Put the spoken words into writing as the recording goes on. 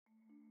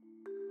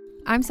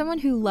I'm someone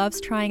who loves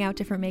trying out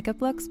different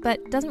makeup looks,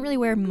 but doesn't really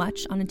wear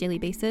much on a daily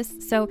basis,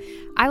 so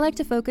I like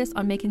to focus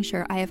on making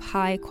sure I have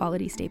high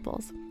quality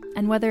staples.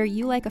 And whether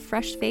you like a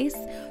fresh face,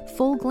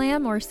 full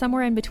glam, or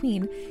somewhere in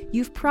between,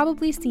 you've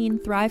probably seen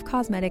Thrive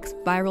Cosmetics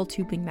Viral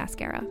Tubing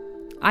Mascara.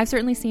 I've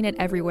certainly seen it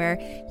everywhere.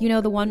 You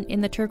know, the one in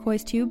the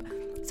turquoise tube?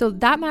 So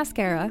that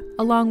mascara,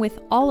 along with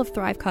all of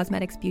Thrive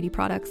Cosmetics beauty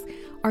products,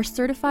 are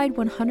certified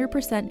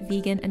 100%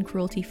 vegan and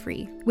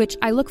cruelty-free, which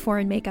I look for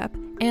in makeup,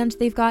 and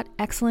they've got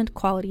excellent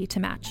quality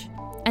to match.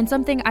 And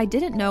something I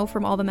didn't know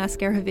from all the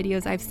mascara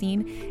videos I've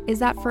seen is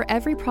that for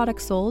every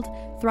product sold,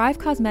 Thrive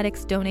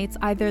Cosmetics donates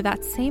either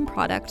that same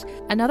product,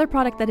 another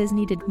product that is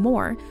needed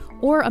more,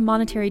 or a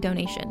monetary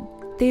donation.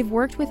 They've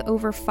worked with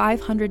over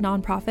 500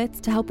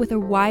 nonprofits to help with a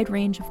wide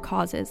range of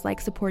causes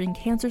like supporting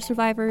cancer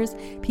survivors,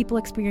 people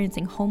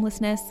experiencing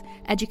homelessness,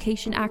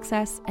 education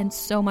access, and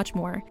so much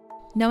more.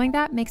 Knowing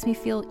that makes me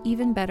feel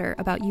even better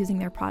about using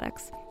their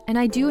products. And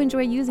I do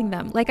enjoy using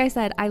them. Like I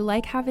said, I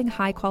like having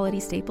high quality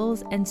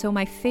staples, and so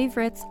my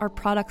favorites are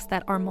products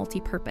that are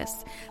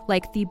multi-purpose,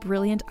 like the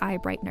Brilliant Eye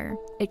Brightener.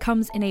 It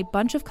comes in a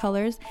bunch of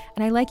colors,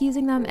 and I like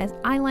using them as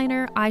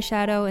eyeliner,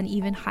 eyeshadow, and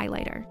even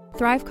highlighter.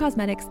 Thrive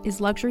Cosmetics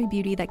is luxury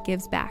beauty that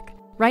gives back.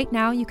 Right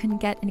now, you can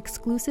get an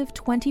exclusive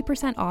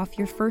 20% off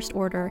your first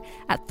order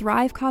at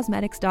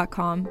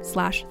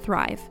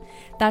thrivecosmetics.com/thrive.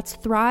 That's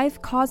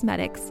Thrive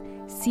Cosmetics,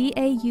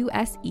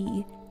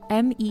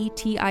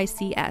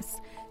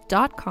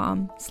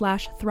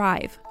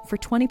 CAUSEMETICS.com/thrive for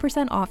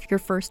 20% off your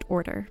first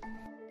order.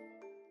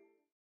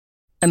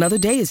 Another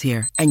day is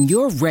here, and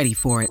you're ready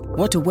for it.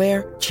 What to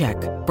wear? Check.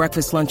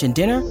 Breakfast, lunch, and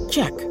dinner?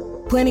 Check.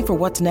 Planning for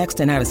what's next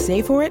and how to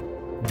save for it?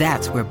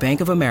 That's where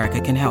Bank of America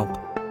can help.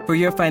 For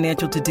your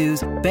financial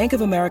to-dos, Bank of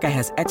America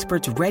has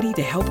experts ready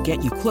to help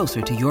get you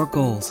closer to your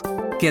goals.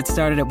 Get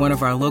started at one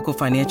of our local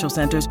financial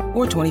centers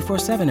or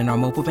 24/7 in our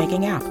mobile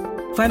banking app.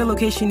 Find a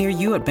location near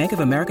you at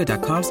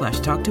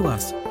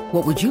bankofamerica.com/talktous.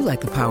 What would you like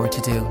the power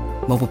to do?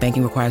 Mobile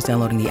banking requires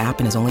downloading the app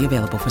and is only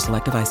available for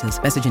select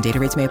devices. Message and data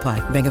rates may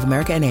apply. Bank of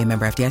America N.A.,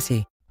 member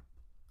FDIC.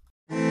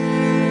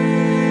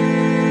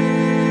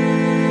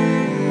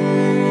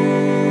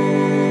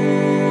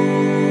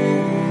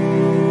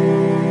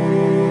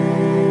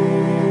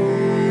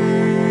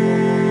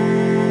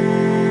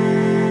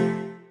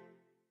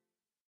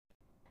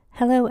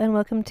 Hello and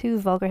welcome to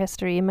Vulgar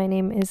History. My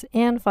name is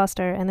Anne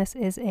Foster and this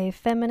is a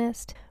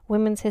feminist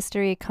women's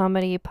history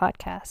comedy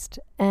podcast.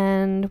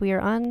 And we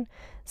are on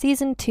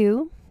season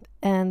 2,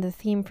 and the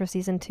theme for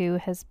season 2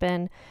 has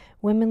been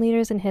women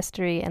leaders in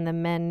history and the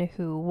men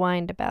who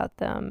whined about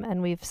them.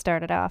 And we've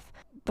started off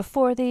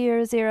before the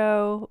year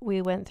 0.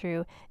 We went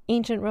through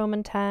ancient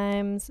Roman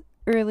times,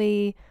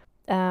 early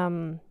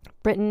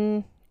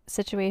Britain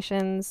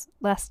situations.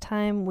 Last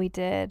time we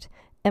did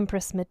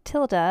Empress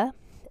Matilda.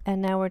 And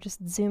now we're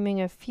just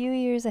zooming a few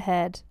years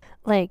ahead,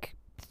 like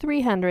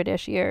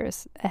 300-ish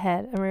years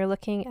ahead. And we're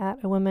looking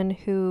at a woman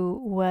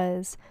who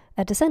was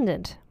a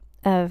descendant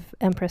of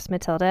Empress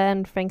Matilda.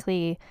 And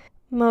frankly,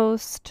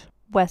 most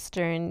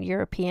Western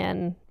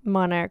European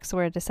monarchs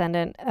were a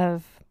descendant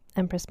of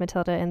Empress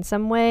Matilda in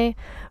some way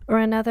or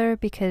another,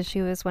 because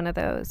she was one of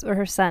those, or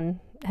her son,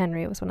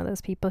 Henry, was one of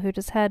those people who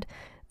just had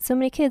so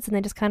many kids and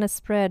they just kind of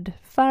spread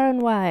far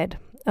and wide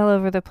all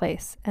over the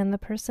place. And the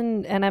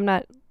person, and I'm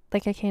not,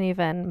 like, I can't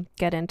even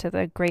get into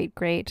the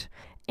great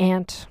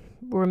aunt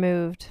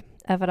removed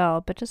of it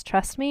all, but just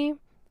trust me.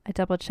 I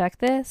double checked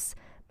this.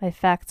 My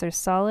facts are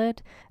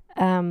solid.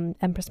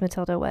 Empress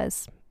Matilda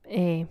was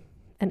an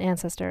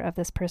ancestor of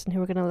this person who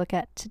we're going to look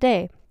at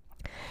today.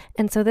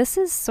 And so this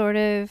is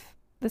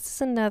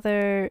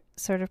another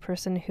sort of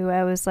person who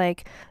I was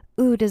like,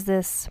 ooh, does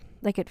this,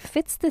 like, it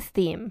fits the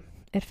theme.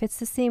 It fits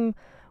the theme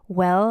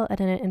well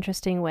and in an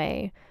interesting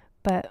way.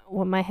 But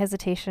what my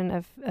hesitation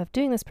of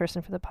doing this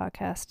person for the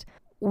podcast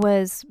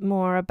was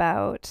more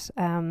about,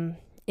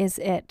 is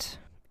it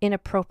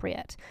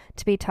inappropriate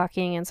to be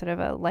talking in sort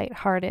of a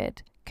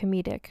lighthearted,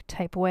 comedic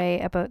type way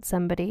about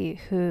somebody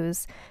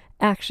whose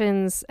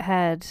actions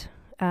had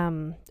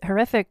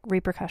horrific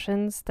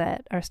repercussions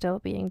that are still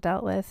being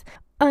dealt with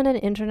on an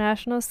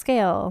international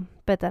scale.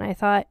 But then I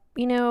thought,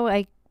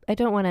 I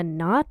don't want to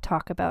not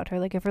talk about her.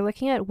 Like, if we're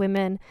looking at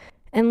women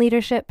and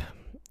leadership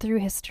through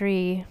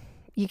history,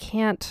 you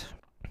can't,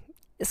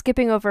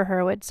 skipping over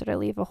her would sort of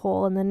leave a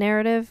hole in the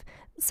narrative.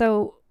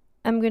 So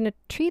I'm going to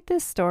treat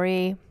this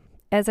story,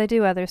 as I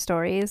do other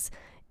stories,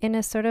 in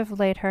a sort of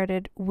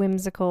lighthearted,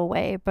 whimsical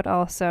way, but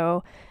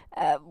also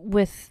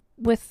with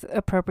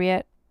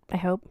appropriate, I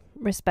hope,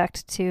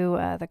 respect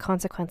to the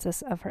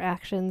consequences of her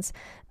actions.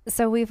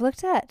 So we've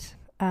looked at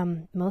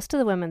most of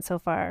the women so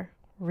far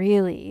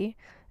really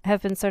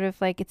have been sort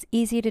of like, it's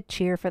easy to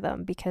cheer for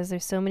them because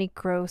there's so many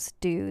gross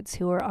dudes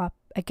who are up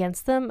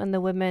against them, and the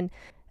women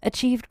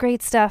achieved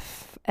great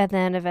stuff and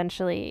then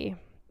eventually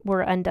were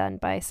undone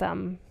by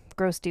some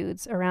gross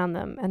dudes around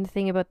them. And the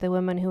thing about the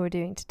women who we're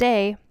doing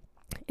today,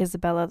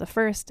 Isabella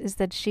I, is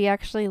that she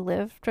actually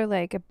lived for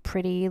like a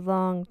pretty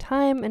long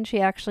time, and she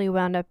actually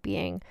wound up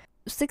being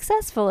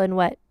successful in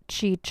what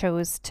she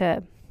chose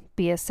to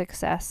be a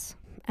success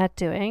at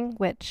doing,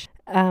 which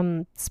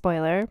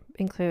Spoiler,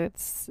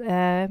 includes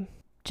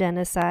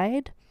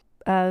genocide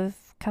of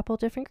a couple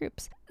different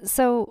groups.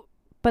 So,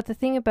 but the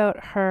thing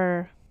about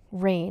her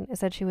reign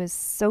is that she was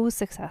so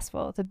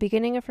successful. The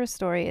beginning of her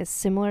story is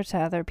similar to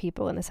other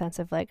people in the sense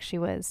of like she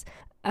was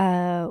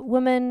a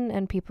woman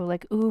and people were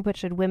like, ooh, but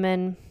should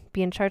women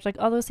be in charge? Like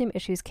all those same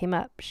issues came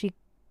up. She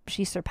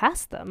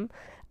surpassed them.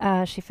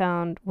 She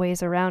found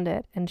ways around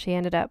it and she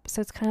ended up, so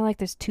it's kind of like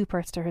there's two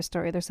parts to her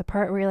story. There's a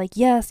part where you're like,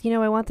 yes,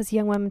 I want this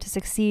young woman to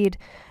succeed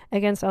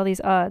against all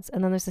these odds.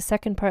 And then there's the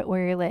second part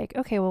where you're like,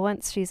 okay, well,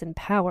 once she's in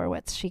power,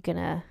 what's she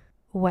gonna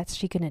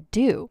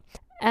do?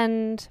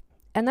 And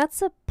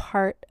that's a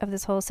part of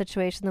this whole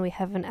situation that we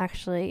haven't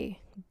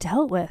actually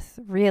dealt with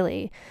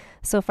really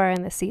so far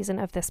in this season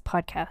of this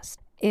podcast.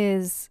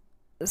 Is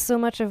so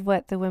much of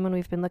what the women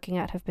we've been looking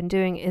at have been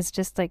doing is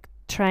just like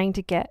trying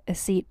to get a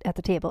seat at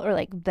the table, or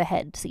like the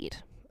head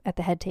seat at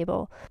the head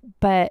table.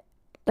 But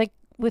like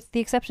with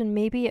the exception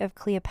maybe of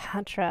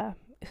Cleopatra,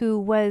 who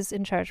was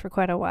in charge for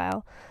quite a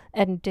while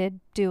and did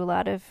do a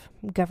lot of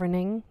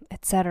governing,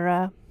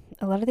 etc.,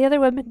 a lot of the other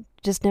women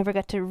just never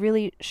got to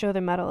really show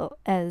their mettle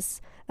as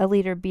a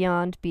leader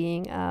beyond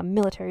being a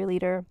military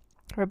leader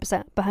or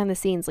behind the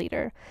scenes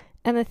leader.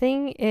 And the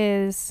thing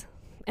is,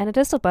 and it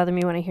does still bother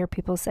me when I hear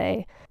people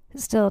say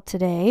still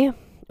today,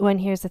 when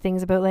here's the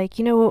things about like,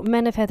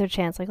 men have had their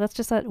chance, like let's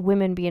just let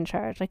women be in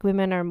charge. Like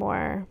women are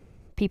more,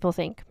 people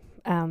think,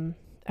 are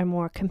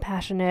more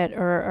compassionate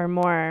or are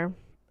more,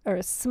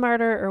 or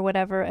smarter or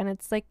whatever. And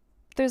it's like,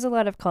 there's a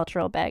lot of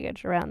cultural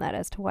baggage around that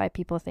as to why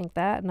people think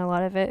that. And a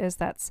lot of it is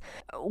that's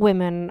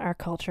women are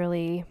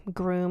culturally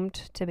groomed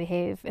to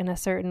behave in a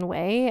certain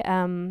way.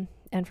 And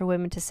for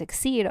women to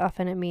succeed,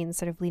 often it means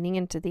sort of leaning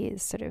into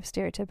these sort of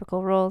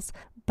stereotypical roles.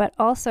 But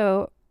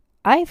also,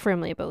 I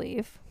firmly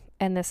believe,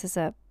 and this is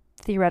a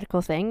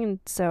theoretical thing, and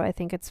so I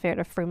think it's fair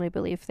to firmly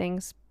believe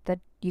things that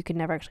you can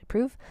never actually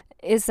prove,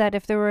 is that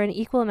if there were an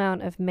equal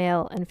amount of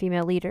male and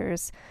female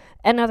leaders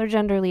and other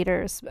gender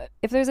leaders,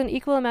 if there's an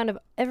equal amount of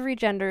every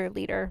gender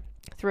leader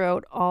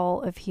throughout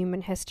all of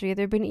human history,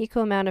 there'd be an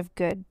equal amount of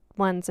good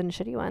ones and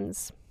shitty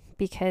ones,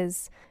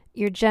 because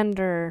your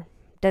gender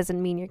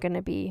doesn't mean you're going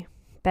to be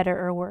better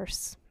or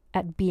worse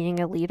at being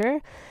a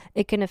leader.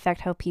 It can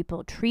affect how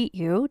people treat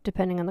you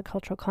depending on the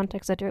cultural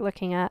context that you're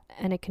looking at,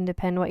 and it can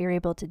depend what you're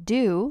able to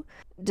do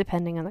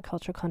depending on the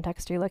cultural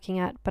context you're looking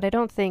at. But I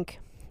don't think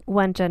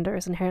one gender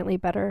is inherently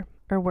better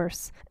or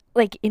worse,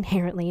 like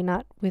inherently,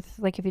 not with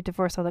like if you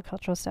divorce all the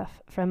cultural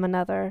stuff from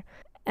another.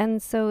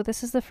 And so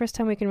this is the first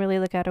time we can really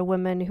look at a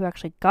woman who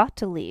actually got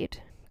to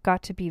lead,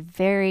 got to be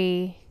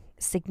very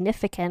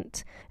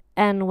significant,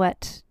 and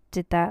what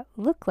did that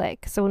look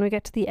like? So when we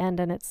get to the end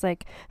and it's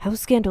like, how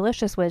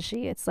scandalous was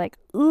she? It's like,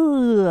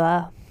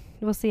 ooh,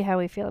 we'll see how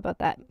we feel about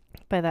that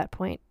by that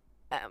point.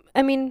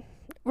 I mean,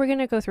 we're going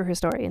to go through her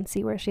story and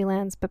see where she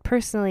lands. But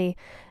personally,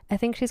 I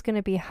think she's going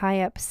to be high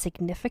up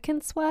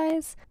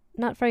significance-wise,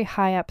 not very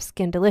high up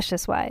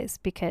scandalicious-wise,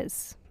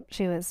 because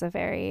she was a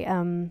very,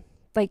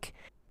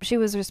 she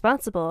was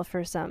responsible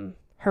for some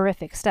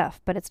horrific stuff,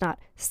 but it's not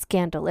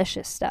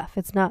scandalicious stuff.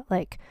 It's not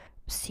like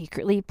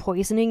secretly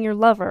poisoning your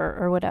lover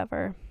or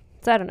whatever.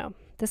 So I don't know.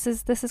 This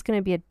is going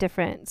to be a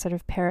different sort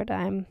of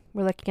paradigm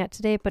we're looking at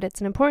today, but it's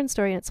an important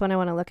story and it's one I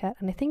want to look at.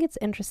 And I think it's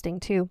interesting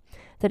too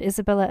that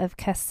Isabella of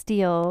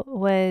Castile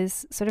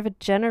was sort of a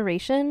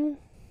generation,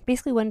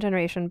 basically one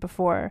generation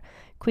before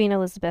Queen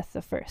Elizabeth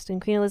I.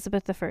 And Queen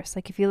Elizabeth I,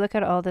 like if you look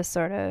at all this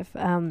sort of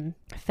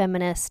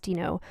feminist,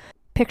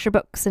 picture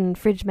books and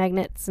fridge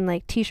magnets and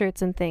like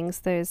t-shirts and things,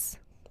 there's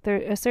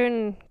a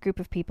certain group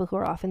of people who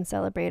are often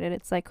celebrated.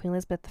 It's like Queen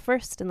Elizabeth I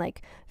and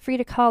like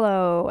Frida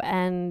Kahlo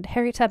and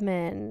Harriet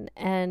Tubman,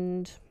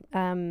 and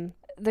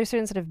there's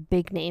certain sort of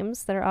big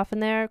names that are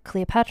often there.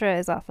 Cleopatra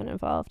is often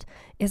involved.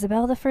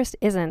 Isabella I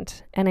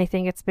isn't, and I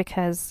think it's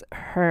because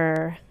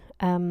her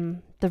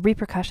the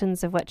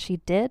repercussions of what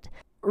she did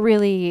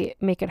really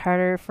make it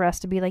harder for us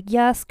to be like,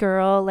 yes,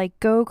 girl, like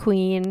go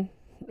queen,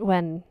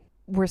 when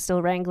we're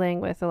still wrangling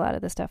with a lot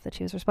of the stuff that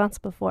she was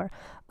responsible for.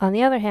 On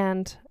the other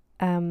hand,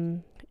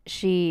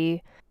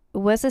 she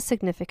was a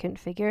significant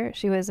figure.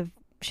 She was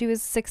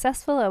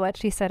successful at what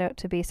she set out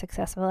to be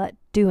successful at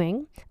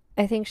doing.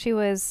 I think she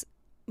was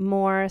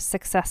more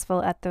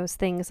successful at those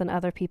things than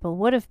other people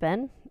would have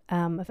been,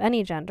 of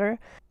any gender.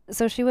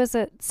 So she was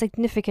a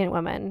significant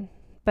woman,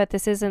 but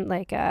this isn't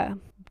like a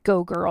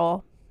go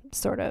girl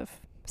sort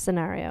of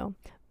scenario.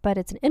 But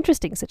it's an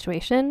interesting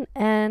situation,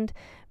 and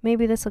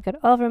maybe this will get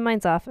all of our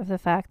minds off of the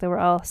fact that we're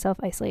all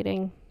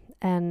self-isolating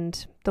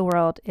and the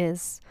world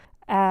is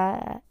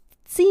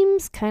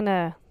seems kind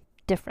of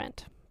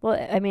different.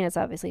 Well, I mean, it's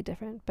obviously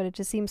different, but it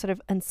just seems sort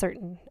of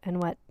uncertain,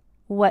 and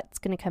what's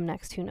going to come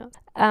next, who knows?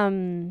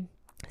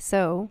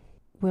 So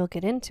we'll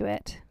get into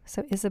it.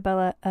 So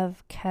Isabella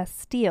of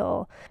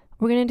Castile.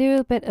 We're going to do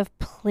a bit of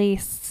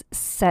place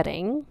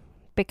setting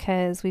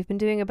because we've been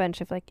doing a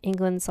bunch of like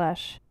England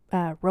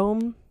 /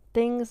 Rome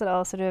things that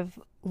all sort of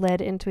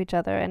led into each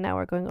other, and now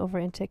we're going over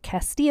into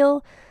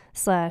Castile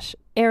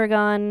 /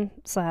 Aragon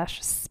 /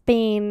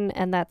 Spain,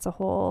 and that's a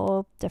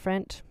whole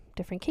different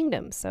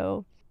kingdom.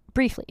 So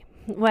briefly,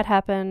 what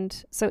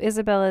happened? So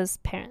Isabella's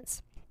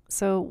parents.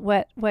 So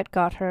what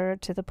got her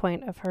to the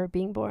point of her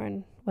being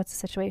born? What's the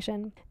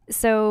situation?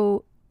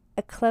 So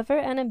a clever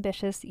and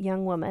ambitious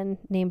young woman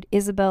named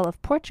Isabel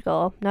of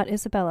Portugal, not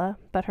Isabella,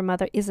 but her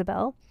mother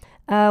Isabel,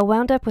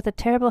 wound up with a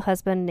terrible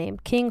husband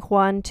named King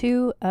Juan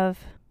II of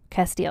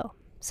Castile.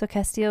 So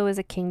Castile was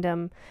a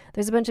kingdom.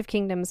 There's a bunch of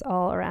kingdoms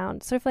all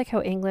around, sort of like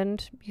how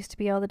England used to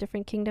be all the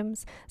different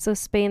kingdoms. So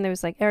Spain, there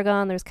was like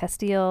Aragon, there was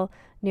Castile,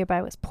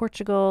 nearby was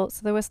Portugal.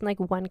 So there wasn't like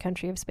one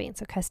country of Spain.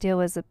 So Castile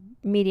was a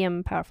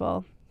medium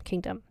powerful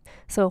kingdom.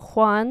 So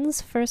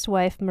Juan's first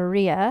wife,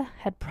 Maria,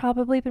 had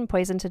probably been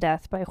poisoned to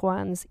death by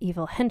Juan's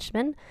evil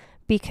henchman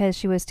because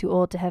she was too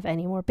old to have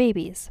any more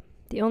babies.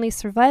 The only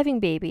surviving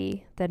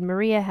baby that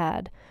Maria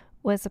had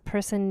was a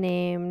person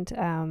named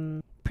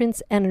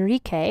Prince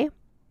Enrique,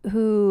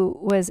 who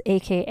was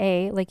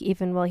AKA, like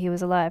even while he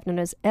was alive, known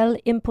as El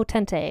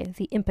Impotente,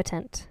 the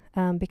impotent,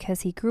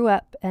 because he grew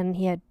up and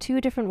he had 2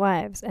 different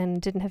wives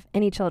and didn't have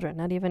any children,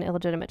 not even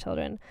illegitimate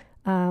children.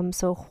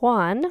 So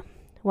Juan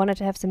wanted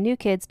to have some new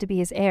kids to be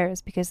his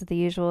heirs because of the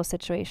usual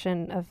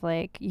situation of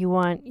like, you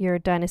want your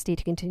dynasty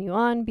to continue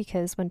on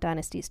because when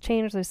dynasties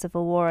change, there's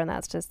civil war, and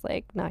that's just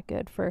like not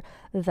good for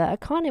the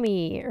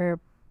economy or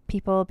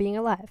people being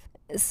alive.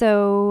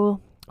 So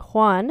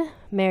Juan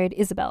married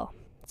Isabel.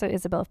 So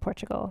Isabel of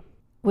Portugal,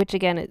 which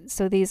again,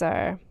 so these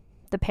are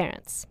the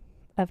parents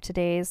of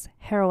today's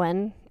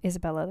heroine,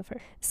 Isabella I.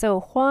 So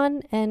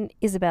Juan and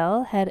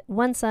Isabel had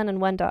 1 son and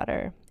 1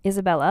 daughter,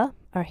 Isabella,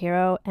 our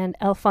hero, and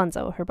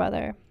Alfonso, her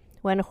brother.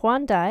 When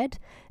Juan died,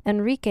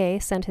 Enrique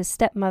sent his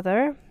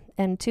stepmother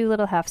and 2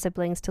 little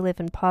half-siblings to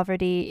live in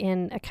poverty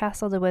in a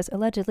castle that was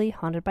allegedly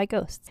haunted by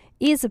ghosts.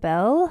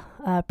 Isabel,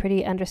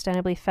 pretty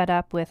understandably fed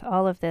up with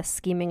all of this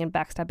scheming and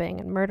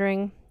backstabbing and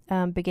murdering,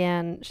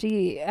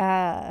 she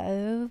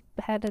had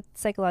a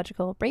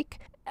psychological break,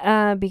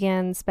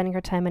 began spending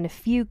her time in a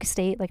fugue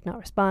state, like not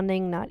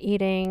responding, not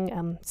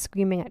eating,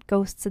 screaming at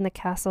ghosts in the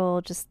castle,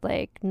 just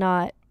like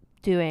not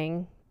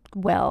doing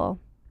well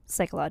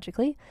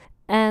psychologically.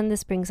 And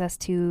this brings us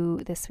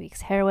to this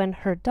week's heroine,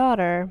 her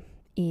daughter,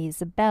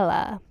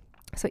 Isabella.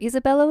 So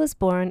Isabella was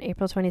born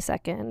April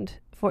 22nd,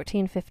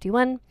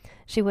 1451.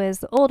 She was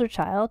the older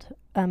child.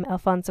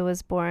 Alfonso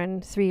was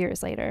born 3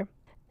 years later.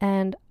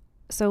 And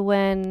so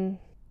when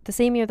the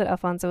same year that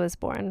Alfonso was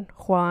born,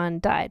 Juan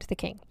died, the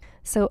king.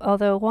 So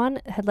although Juan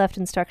had left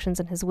instructions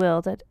in his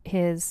will that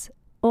his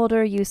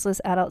older, useless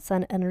adult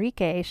son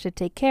Enrique should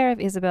take care of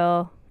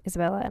Isabella,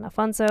 and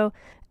Alfonso,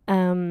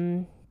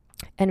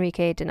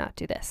 Enrique did not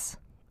do this.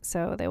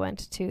 So they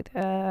went to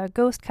the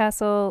ghost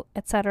castle,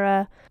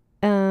 etc.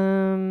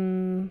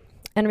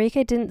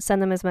 Enrique didn't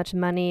send them as much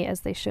money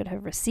as they should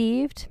have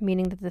received,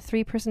 meaning that the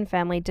 3-person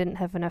family didn't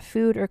have enough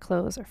food or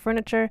clothes or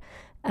furniture.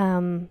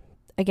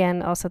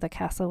 Again, also the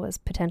castle was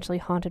potentially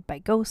haunted by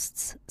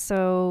ghosts.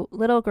 So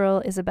little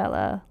girl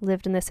Isabella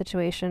lived in this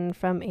situation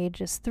from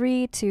ages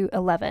 3 to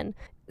 11.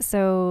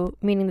 So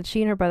meaning that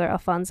she and her brother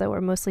Alfonso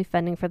were mostly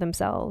fending for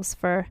themselves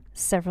for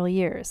several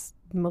years,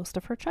 most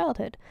of her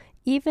childhood.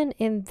 Even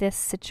in this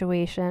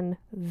situation,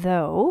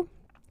 though,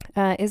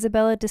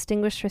 Isabella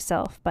distinguished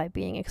herself by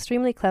being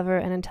extremely clever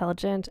and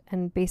intelligent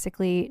and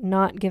basically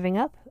not giving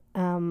up,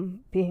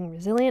 being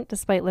resilient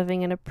despite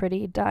living in a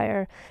pretty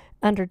dire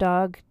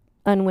underdog,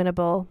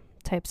 unwinnable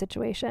type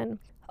situation.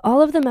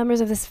 All of the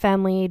members of this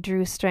family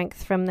drew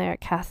strength from their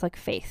Catholic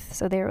faith.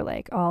 So they were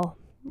like all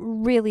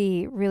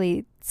really,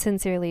 really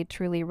sincerely,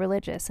 truly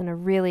religious in a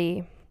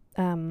really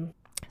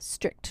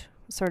strict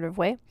sort of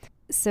way.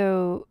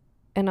 So,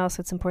 and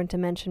also it's important to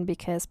mention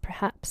because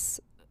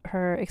perhaps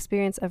her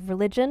experience of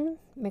religion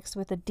mixed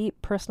with a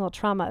deep personal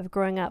trauma of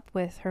growing up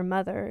with her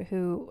mother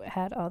who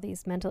had all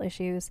these mental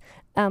issues,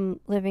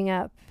 living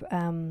up,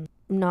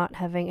 not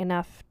having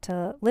enough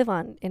to live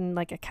on in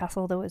like a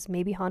castle that was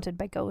maybe haunted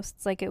by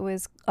ghosts. Like it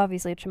was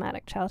obviously a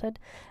traumatic childhood.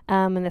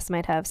 And this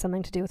might have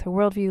something to do with her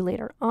worldview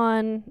later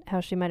on,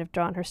 how she might have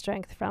drawn her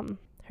strength from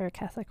her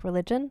Catholic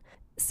religion.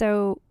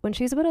 So when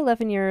she was about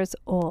 11 years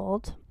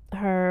old,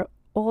 her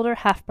older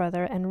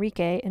half-brother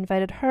Enrique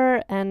invited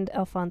her and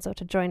Alfonso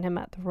to join him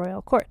at the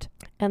royal court.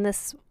 And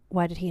this,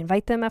 why did he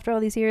invite them after all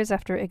these years,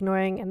 after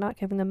ignoring and not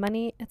giving them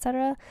money,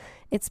 etc.?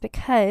 It's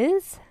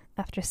because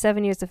after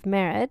 7 years of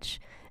marriage,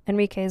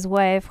 Enrique's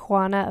wife,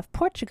 Juana of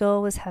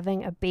Portugal, was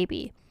having a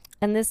baby.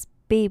 And this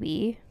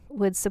baby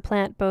would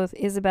supplant both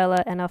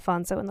Isabella and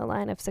Alfonso in the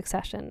line of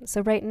succession.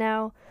 So right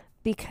now,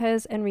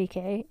 because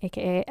Enrique,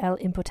 aka El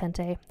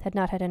Impotente, had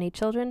not had any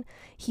children,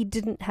 he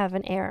didn't have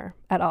an heir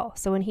at all.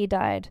 So when he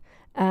died,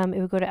 it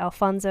would go to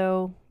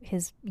Alfonso,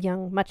 his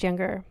much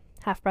younger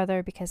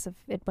half-brother, because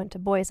it went to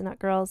boys and not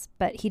girls.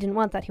 But he didn't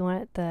want that. He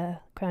wanted the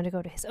crown to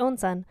go to his own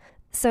son.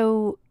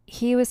 So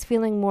he was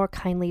feeling more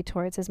kindly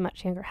towards his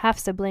much younger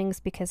half-siblings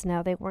because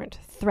now they weren't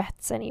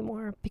threats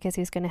anymore, because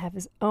he was going to have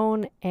his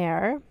own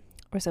heir,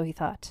 or so he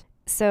thought.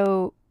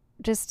 So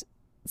just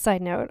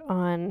side note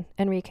on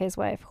Enrique's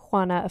wife,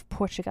 Juana of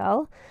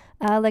Portugal.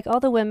 Like all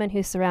the women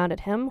who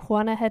surrounded him,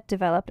 Juana had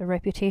developed a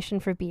reputation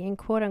for being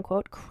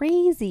quote-unquote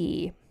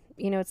crazy.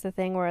 it's the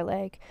thing where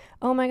like,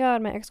 oh my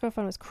God, my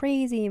ex-girlfriend was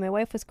crazy, my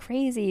wife was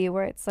crazy,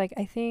 where it's like,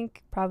 I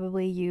think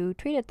probably you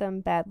treated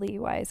them badly.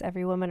 Why is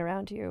every woman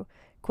around you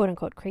quote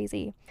unquote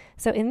crazy?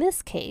 So in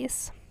this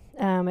case,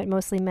 it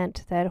mostly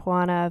meant that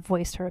Juana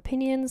voiced her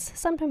opinions,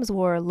 sometimes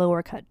wore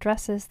lower cut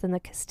dresses than the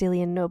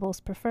Castilian nobles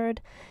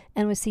preferred,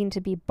 and was seen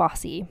to be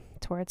bossy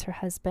towards her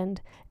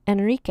husband,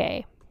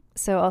 Enrique.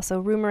 So also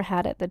rumor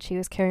had it that she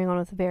was carrying on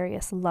with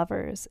various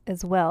lovers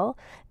as well.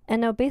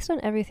 And now based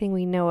on everything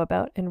we know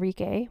about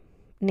Enrique,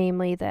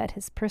 namely that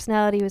his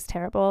personality was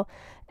terrible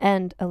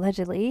and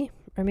allegedly,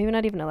 or maybe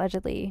not even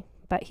allegedly,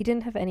 but he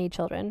didn't have any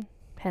children,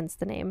 hence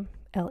the name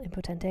El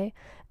Impotente.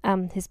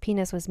 His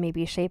penis was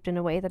maybe shaped in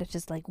a way that it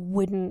just like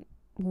wouldn't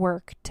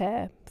work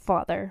to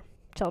father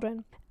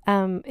children.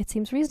 It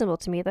seems reasonable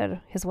to me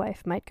that his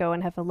wife might go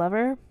and have a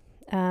lover.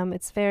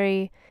 It's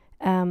very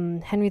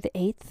Henry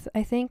VIII,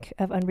 I think,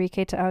 of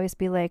Enrique to always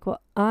be like,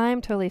 well,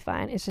 I'm totally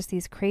fine. It's just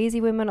these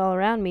crazy women all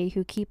around me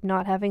who keep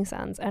not having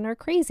sons and are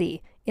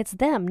crazy. It's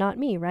them, not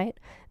me, right?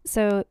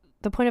 So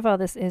the point of all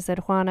this is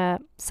that Juana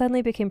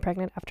suddenly became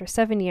pregnant after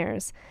 7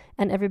 years,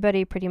 and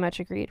everybody pretty much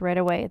agreed right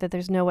away that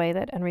there's no way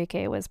that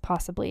Enrique was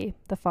possibly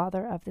the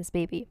father of this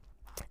baby.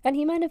 And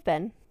he might have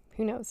been,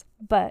 who knows,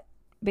 but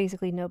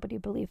basically nobody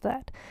believed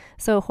that.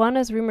 So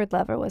Juana's rumored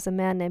lover was a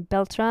man named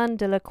Beltran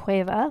de la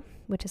Cueva,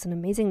 which is an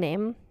amazing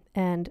name,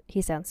 and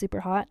he sounds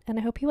super hot, and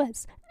I hope he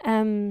was.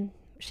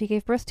 She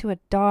gave birth to a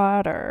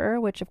daughter,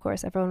 which of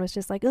course everyone was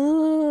just like,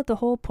 oh, the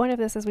whole point of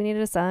this is we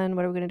needed a son,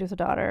 what are we going to do with a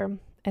daughter,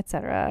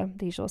 etc.,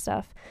 the usual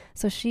stuff.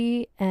 So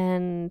she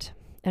and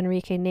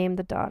Enrique named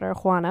the daughter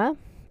Juana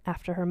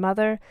after her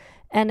mother,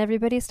 and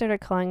everybody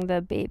started calling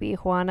the baby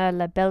Juana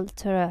la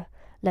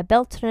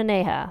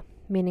Beltraneja,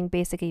 meaning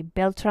basically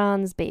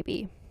Beltran's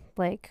baby.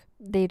 Like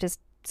they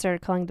just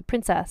started calling the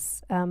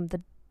princess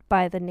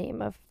by the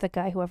name of the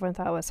guy who everyone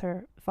thought was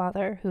her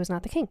father, who was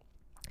not the king.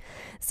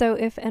 So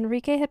if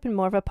Enrique had been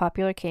more of a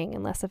popular king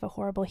and less of a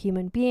horrible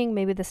human being,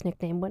 maybe this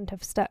nickname wouldn't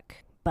have stuck.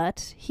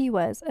 But he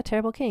was a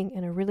terrible king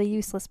and a really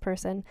useless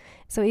person.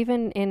 So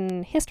even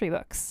in history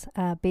books,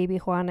 baby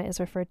Juana is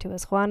referred to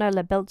as Juana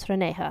la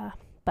Beltraneja.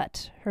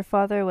 But her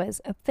father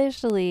was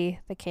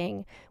officially the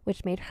king,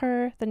 which made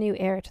her the new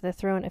heir to the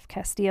throne of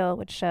Castile,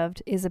 which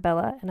shoved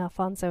Isabella and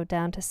Alfonso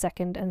down to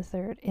second and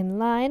third in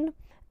line.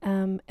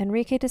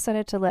 Enrique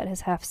decided to let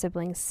his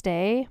half-siblings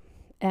stay,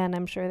 and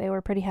I'm sure they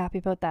were pretty happy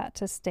about that,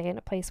 to stay in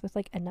a place with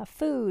like enough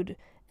food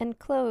and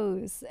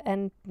clothes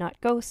and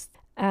not ghosts.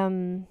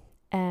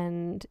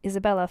 And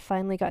Isabella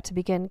finally got to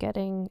begin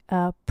getting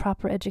a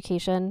proper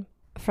education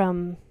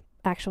from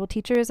actual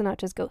teachers and not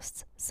just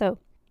ghosts.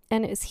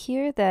 And it was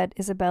here that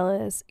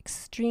Isabella's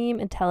extreme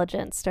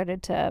intelligence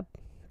started to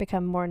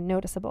become more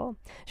noticeable.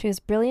 She was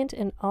brilliant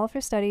in all of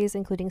her studies,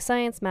 including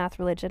science, math,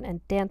 religion,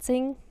 and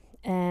dancing.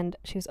 And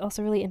she was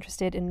also really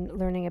interested in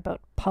learning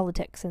about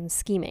politics and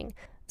scheming.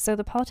 So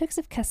the politics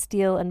of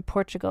Castile and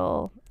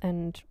Portugal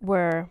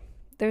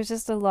there's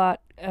just a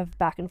lot of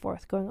back and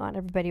forth going on.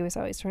 Everybody was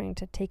always trying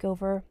to take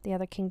over the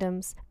other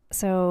kingdoms.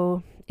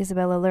 So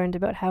Isabella learned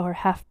about how her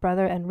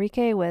half-brother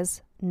Enrique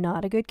was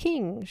not a good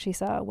king. She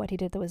saw what he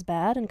did that was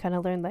bad and kind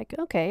of learned like,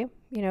 okay,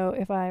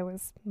 if I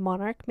was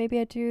monarch, maybe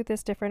I'd do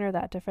this different or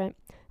that different.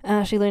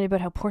 She learned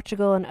about how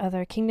Portugal and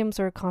other kingdoms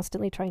were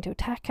constantly trying to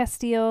attack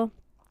Castile.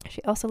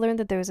 She also learned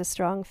that there was a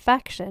strong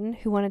faction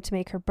who wanted to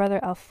make her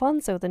brother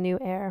Alfonso the new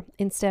heir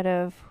instead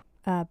of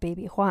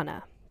baby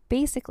Juana.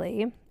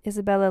 Basically,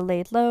 Isabella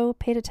laid low,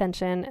 paid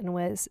attention, and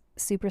was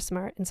super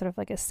smart in sort of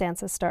like a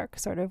Sansa Stark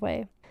sort of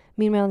way.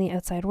 Meanwhile, in the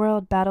outside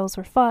world, battles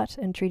were fought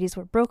and treaties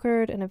were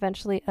brokered, and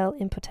eventually El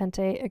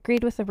Impotente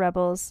agreed with the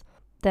rebels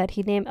that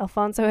he'd name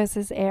Alfonso as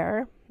his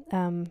heir,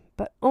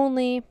 but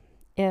only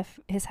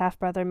if his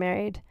half-brother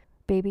married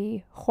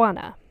baby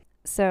Juana.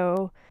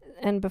 So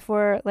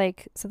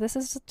this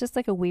is just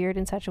like a weird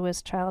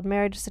incestuous child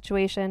marriage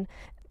situation,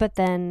 but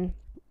then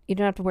you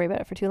don't have to worry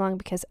about it for too long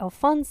because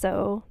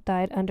Alfonso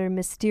died under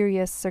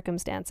mysterious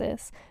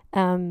circumstances.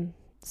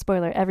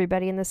 Spoiler,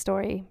 everybody in this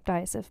story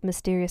dies of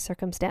mysterious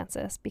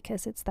circumstances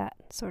because it's that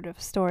sort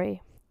of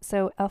story.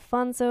 So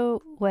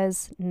Alfonso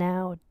was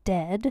now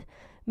dead,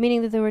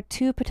 meaning that there were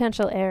two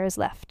potential heirs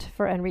left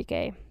for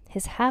Enrique.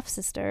 His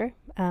half-sister,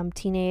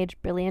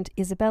 teenage, brilliant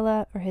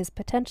Isabella, or his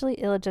potentially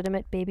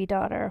illegitimate baby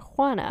daughter,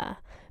 Juana.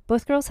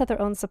 Both girls had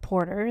their own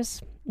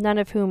supporters, none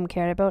of whom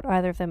cared about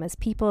either of them as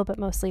people, but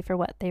mostly for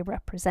what they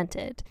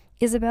represented.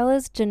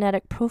 Isabella's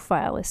genetic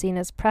profile was seen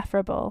as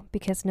preferable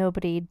because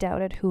nobody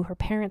doubted who her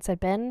parents had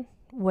been,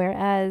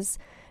 whereas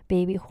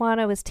baby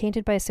Juana was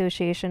tainted by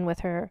association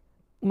with her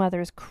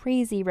mother's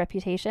crazy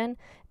reputation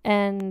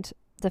and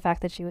the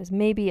fact that she was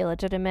maybe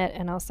illegitimate,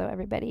 and also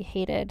everybody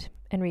hated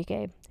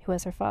Enrique, who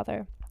was her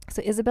father.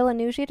 So Isabella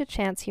knew she had a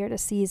chance here to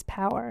seize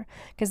power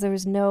because there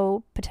was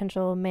no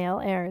potential male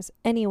heirs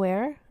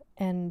anywhere,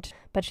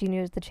 but she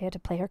knew that she had to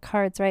play her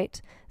cards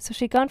right. So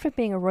she'd gone from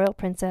being a royal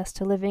princess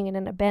to living in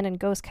an abandoned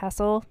ghost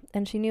castle,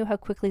 and she knew how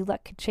quickly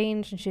luck could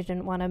change, and she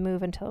didn't want to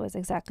move until it was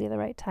exactly the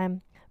right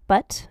time.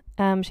 But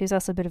She was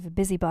also a bit of a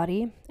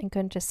busybody and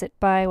couldn't just sit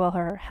by while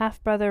her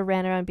half-brother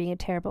ran around being a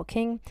terrible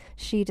king.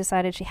 She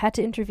decided she had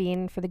to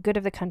intervene for the good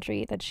of the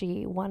country that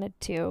she wanted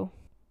to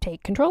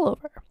take control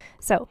over.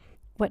 So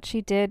what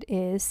she did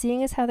is,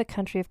 seeing as how the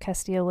country of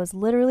Castile was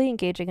literally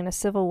engaging in a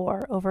civil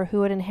war over who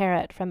would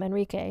inherit from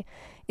Enrique,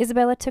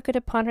 Isabella took it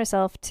upon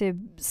herself to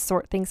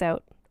sort things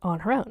out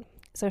on her own.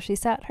 So she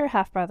sat her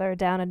half-brother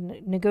down at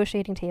a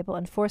negotiating table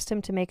and forced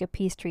him to make a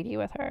peace treaty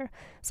with her.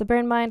 So bear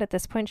in mind, at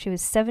this point, she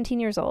was 17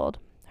 years old.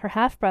 Her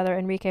half-brother,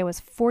 Enrique, was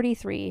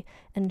 43,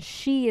 and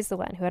she is the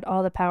one who had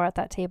all the power at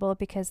that table,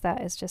 because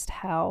that is just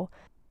how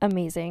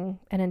amazing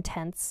and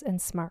intense and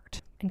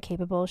smart and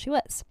capable she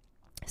was.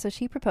 So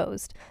she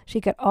proposed she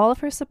get all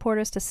of her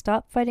supporters to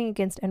stop fighting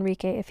against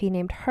Enrique if he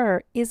named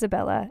her,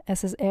 Isabella,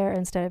 as his heir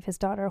instead of his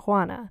daughter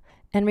Juana.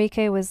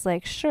 Enrique was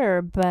like,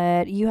 sure,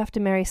 but you have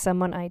to marry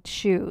someone I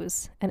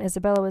choose. And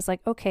Isabella was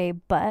like, okay,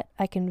 but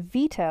I can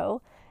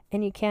veto,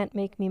 and you can't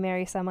make me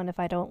marry someone if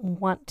I don't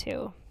want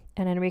to.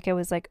 And Enrique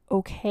was like,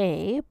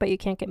 okay, but you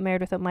can't get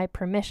married without my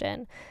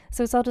permission.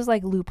 So it's all just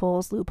like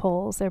loopholes.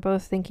 They're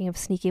both thinking of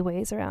sneaky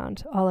ways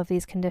around all of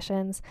these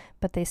conditions,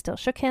 but they still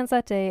shook hands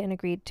that day and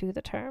agreed to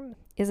the term.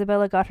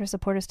 Isabella got her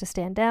supporters to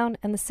stand down,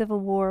 and the civil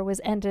war was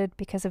ended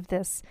because of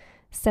this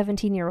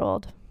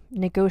 17-year-old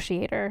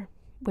negotiator,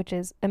 which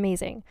is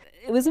amazing.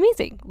 It was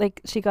amazing.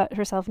 Like, she got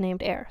herself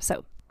named heir.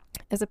 So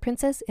as a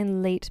princess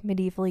in late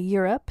medieval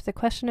Europe, the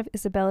question of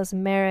Isabella's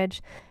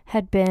marriage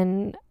had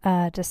been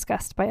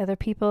discussed by other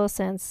people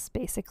since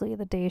basically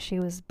the day she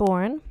was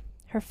born.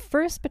 Her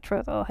first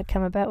betrothal had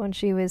come about when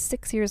she was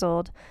 6 years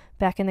old,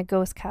 back in the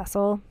Ghost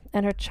Castle,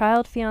 and her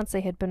child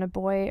fiancé had been a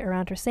boy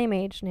around her same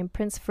age named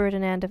Prince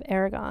Ferdinand of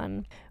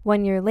Aragon.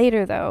 1 year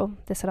later, though,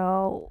 this had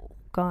all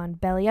gone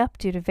belly up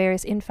due to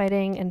various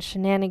infighting and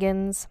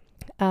shenanigans.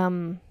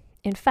 In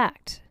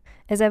fact,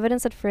 as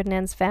evidence that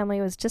Ferdinand's family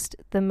was just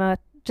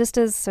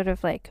as sort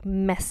of like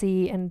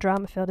messy and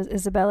drama-filled as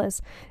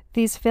Isabella's,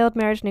 these failed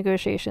marriage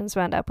negotiations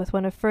wound up with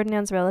one of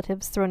Ferdinand's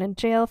relatives thrown in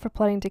jail for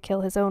plotting to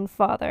kill his own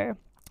father.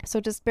 So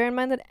just bear in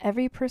mind that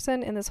every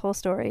person in this whole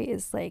story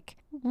is like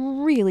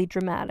really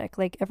dramatic.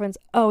 Like, everyone's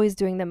always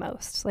doing the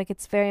most. Like,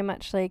 it's very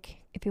much like,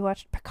 if you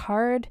watched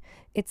Picard,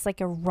 it's like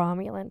a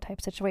Romulan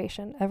type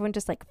situation. Everyone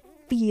just like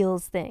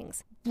feels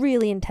things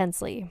really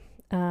intensely.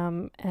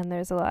 And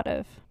there's a lot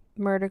of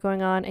murder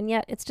going on, and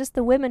yet it's just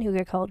the women who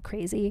get called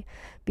crazy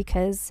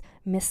because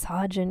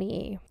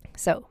misogyny.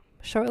 So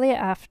shortly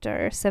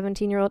after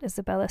 17-year-old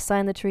Isabella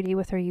signed the treaty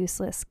with her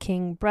useless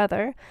king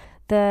brother,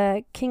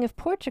 the King of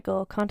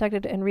Portugal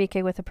contacted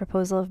Enrique with a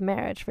proposal of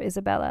marriage for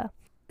Isabella.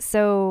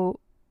 So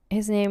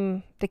his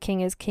name, the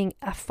king, is King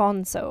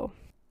Afonso.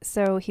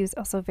 So he was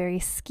also very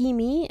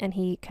schemy, and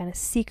he kind of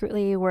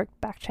secretly worked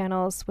back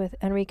channels with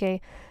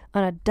Enrique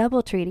on a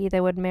double treaty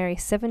that would marry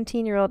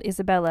 17-year-old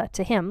Isabella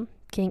to him,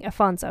 King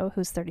Afonso,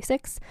 who's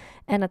 36,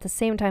 and at the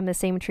same time, the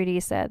same treaty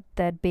said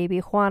that baby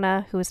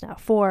Juana, who is now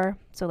 4,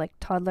 so like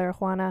toddler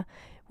Juana,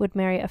 would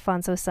marry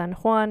Afonso's son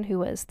Juan, who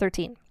was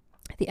 13.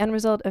 The end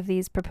result of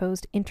these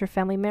proposed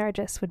interfamily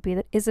marriages would be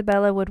that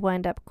Isabella would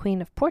wind up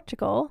Queen of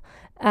Portugal,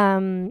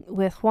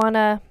 with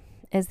Juana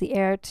as the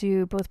heir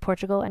to both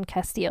Portugal and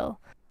Castile,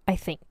 I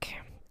think.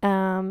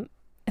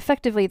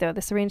 Effectively, though,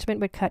 this arrangement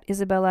would cut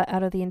Isabella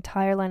out of the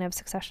entire line of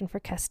succession for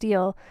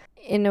Castile.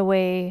 In a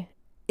way,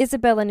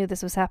 Isabella knew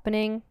this was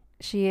happening.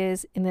 She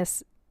is in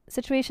this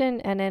situation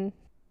and in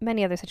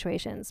many other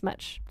situations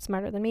much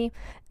smarter than me,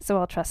 so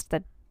I'll trust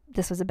that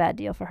this was a bad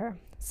deal for her.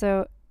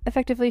 So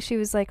effectively, she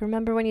was like,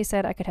 remember when you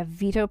said I could have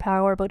veto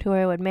power about who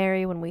I would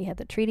marry when we had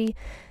the treaty?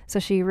 So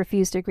she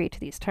refused to agree to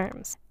these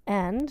terms.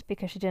 And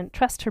because she didn't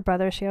trust her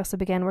brother, she also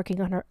began working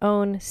on her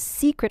own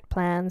secret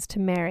plans to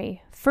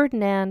marry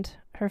Ferdinand,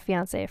 her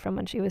fiancé, from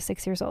when she was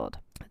 6 years old.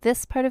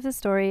 This part of the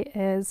story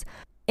is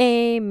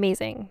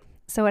amazing.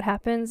 So what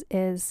happens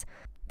is,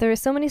 there are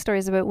so many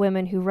stories about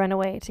women who run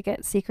away to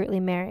get secretly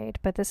married,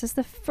 but this is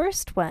the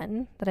first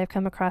one that I've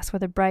come across where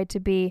the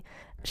bride-to-be,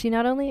 she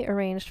not only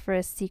arranged for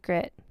a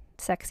secret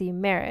sexy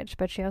marriage,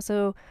 but she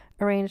also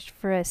arranged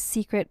for a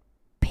secret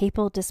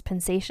papal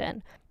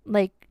dispensation.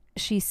 Like,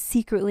 she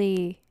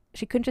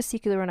couldn't just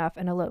secretly run off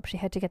and elope. She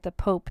had to get the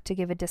Pope to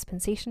give a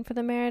dispensation for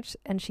the marriage,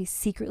 and she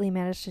secretly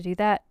managed to do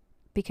that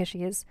because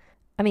she is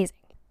amazing.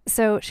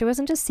 So she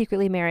wasn't just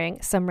secretly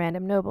marrying some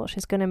random noble.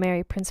 She's going to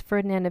marry Prince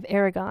Ferdinand of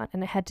Aragon,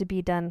 and it had to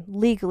be done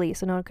legally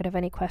so no one could have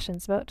any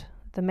questions about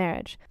the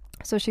marriage.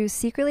 So she was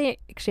secretly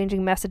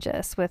exchanging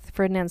messages with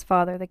Ferdinand's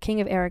father, the King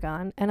of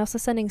Aragon, and also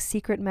sending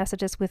secret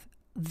messages with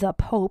the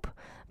Pope,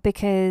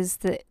 because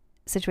the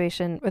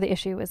situation, or the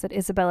issue, was that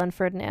Isabella and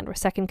Ferdinand were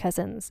second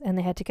cousins, and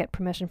they had to get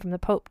permission from the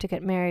Pope to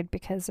get married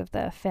because of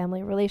the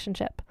family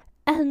relationship.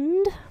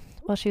 And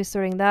while she was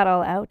sorting that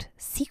all out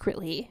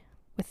secretly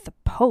with the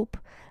Pope,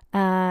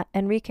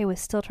 Enrique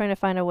was still trying to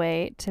find a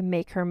way to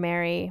make her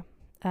marry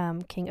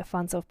King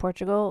Afonso of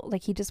Portugal.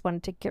 Like, he just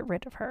wanted to get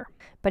rid of her,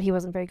 but he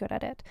wasn't very good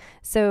at it.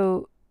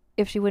 So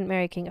if she wouldn't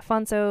marry King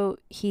Afonso,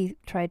 he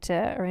tried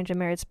to arrange a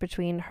marriage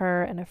between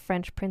her and a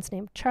French prince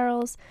named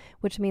Charles,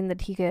 which meant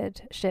that he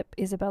could ship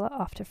Isabella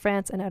off to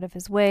France and out of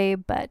his way,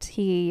 but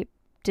he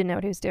didn't know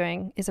what he was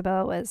doing.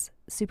 Isabella was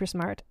super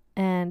smart,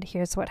 and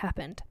here's what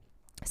happened.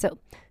 So,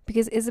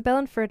 because Isabella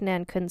and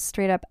Ferdinand couldn't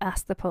straight up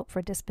ask the Pope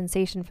for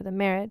dispensation for the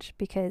marriage,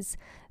 because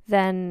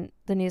then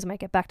the news might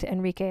get back to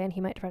Enrique and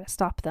he might try to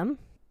stop them.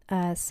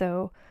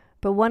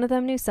 But one of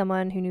them knew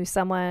someone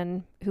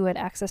who had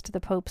access to the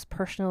Pope's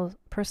personal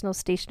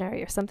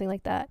stationery or something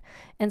like that.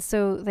 And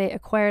so they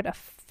acquired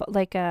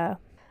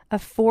a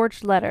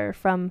forged letter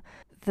from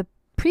the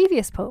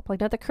previous Pope,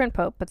 like not the current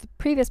Pope, but the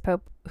previous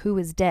Pope who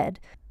was dead,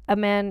 a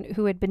man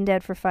who had been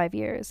dead for 5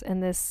 years.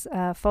 And this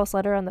false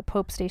letter on the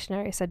Pope's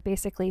stationery said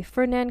basically,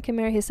 Ferdinand can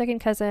marry his second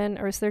cousin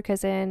or his third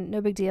cousin, no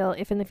big deal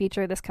if in the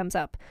future this comes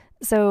up.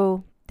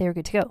 So they were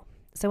good to go.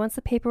 So once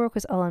the paperwork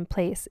was all in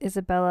place,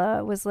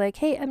 Isabella was like,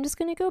 hey, I'm just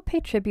going to go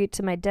pay tribute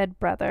to my dead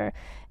brother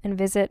and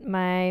visit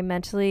my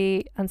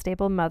mentally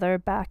unstable mother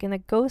back in the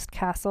ghost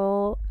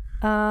castle.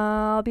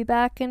 I'll be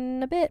back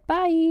in a bit.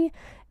 Bye.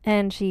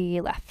 And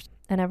she left.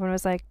 And everyone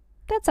was like,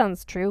 that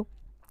sounds true.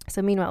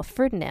 So meanwhile,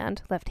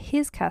 Ferdinand left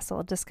his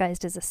castle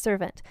disguised as a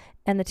servant,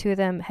 and the two of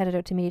them headed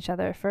out to meet each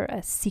other for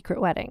a secret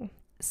wedding.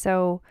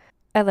 So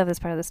I love this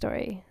part of the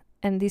story.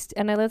 And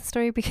I love the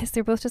story because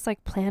they're both just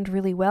like planned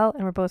really well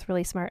and were both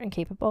really smart and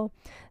capable.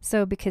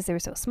 So because they were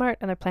so smart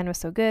and their plan was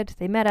so good,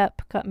 they met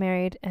up, got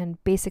married,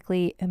 and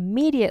basically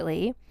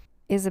immediately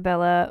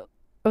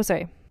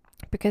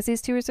because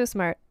these two were so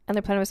smart and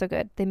their plan was so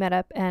good, they met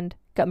up and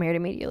got married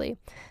immediately.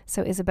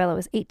 So Isabella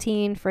was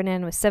 18,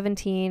 Ferdinand was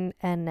 17,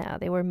 and now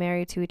they were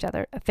married to each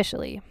other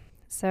officially.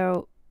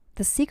 So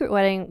the secret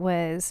wedding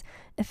was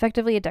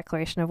effectively a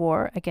declaration of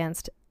war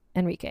against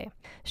Enrique.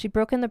 She'd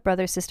broken the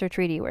brother-sister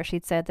treaty where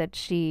she'd said that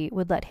she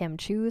would let him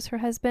choose her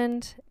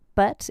husband,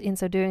 but in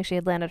so doing she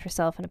had landed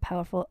herself in a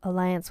powerful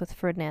alliance with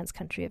Ferdinand's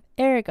country of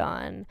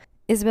Aragon.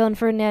 Isabel and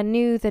Ferdinand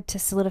knew that to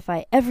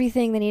solidify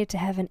everything they needed to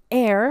have an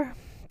heir,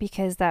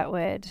 because that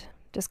would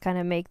just kind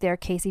of make their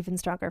case even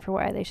stronger for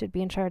why they should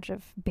be in charge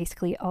of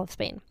basically all of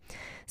Spain.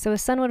 So a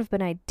son would have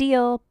been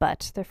ideal,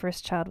 but their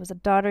first child was a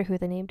daughter who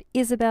they named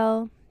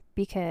Isabel,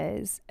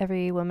 because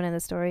every woman in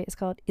the story is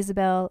called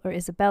Isabel or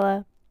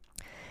Isabella.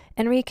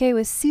 Enrique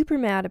was super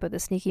mad about the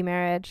sneaky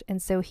marriage, and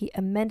so he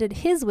amended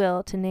his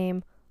will to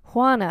name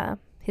Juana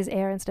his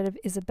heir instead of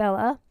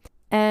Isabella.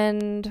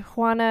 And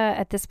Juana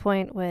at this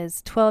point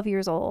was 12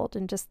 years old,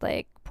 and just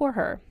like, poor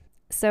her.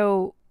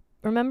 So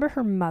remember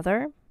her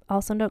mother,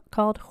 also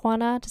called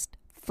Juana, just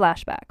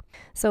flashback.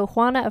 So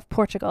Juana of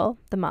Portugal,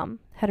 the mom,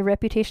 had a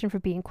reputation for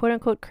being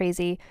quote-unquote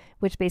crazy,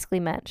 which basically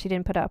meant she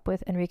didn't put up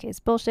with Enrique's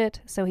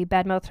bullshit, so he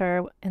badmouthed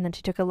her, and then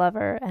she took a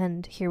lover,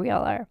 and here we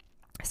all are.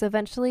 So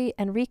eventually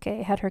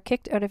Enrique had her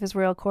kicked out of his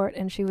royal court,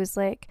 and she was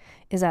like,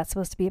 is that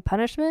supposed to be a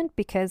punishment?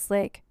 Because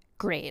like,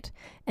 great.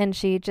 And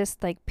she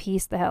just like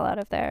pieced the hell out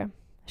of there.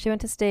 She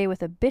went to stay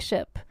with a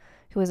bishop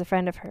who was a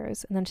friend of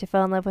hers, and then she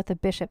fell in love with the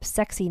bishop's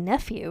sexy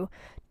nephew,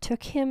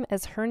 took him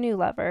as her new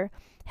lover,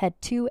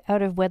 had 2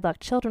 out-of-wedlock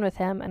children with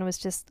him, and was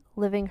just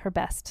living her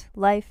best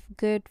life.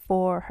 Good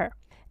for her.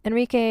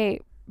 Enrique,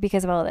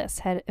 because of all this,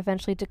 had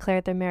eventually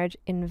declared their marriage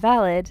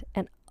invalid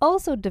and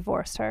also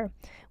divorced her,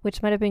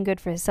 which might have been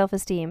good for his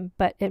self-esteem,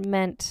 but it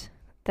meant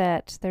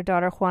that their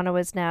daughter Juana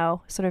was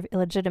now sort of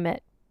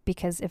illegitimate,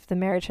 because if the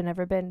marriage had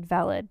never been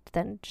valid,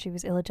 then she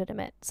was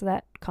illegitimate. So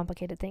that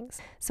complicated things.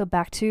 So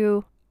back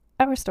to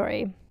our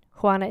story.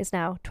 Juana is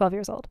now 12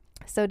 years old.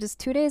 So just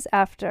 2 days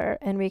after,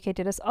 Enrique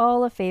did us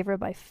all a favor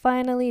by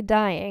finally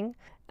dying,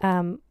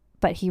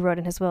 but he wrote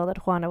in his will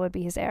that Juana would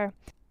be his heir.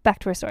 Back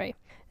to our story.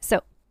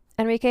 So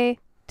Enrique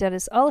did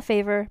us all a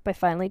favor by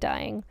finally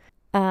dying,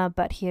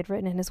 but he had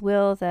written in his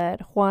will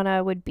that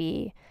Juana would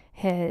be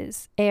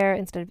his heir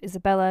instead of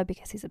Isabella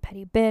because he's a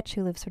petty bitch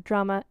who lives for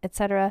drama,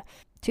 etc.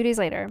 2 days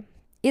later,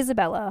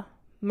 Isabella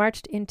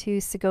marched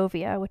into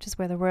Segovia, which is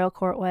where the royal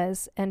court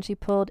was, and she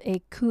pulled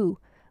a coup.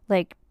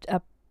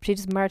 She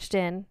just marched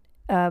in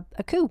a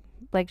coup.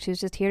 Like, she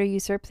was just here to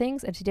usurp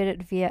things, and she did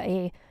it via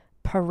a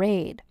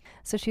parade.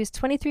 So she was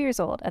 23 years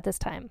old at this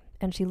time,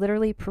 and she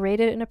literally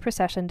paraded in a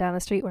procession down the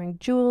street wearing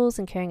jewels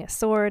and carrying a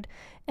sword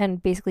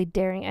and basically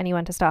daring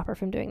anyone to stop her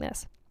from doing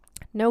this.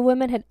 No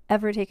woman had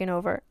ever taken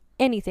over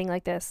anything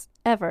like this,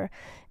 ever,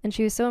 and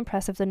she was so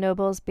impressive the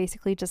nobles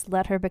basically just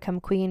let her become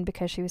queen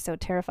because she was so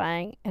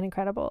terrifying and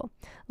incredible.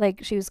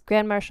 Like, she was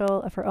grand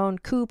marshal of her own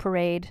coup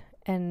parade,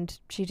 and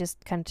she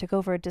just kind of took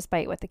over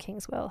despite what the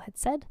king's will had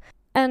said.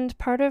 And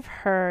part of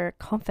her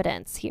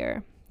confidence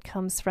here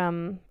comes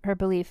from her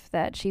belief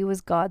that she was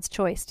God's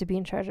choice to be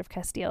in charge of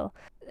Castile.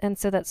 And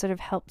so that sort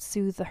of helped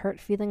soothe the hurt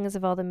feelings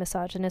of all the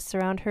misogynists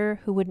around her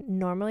who wouldn't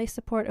normally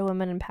support a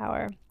woman in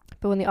power.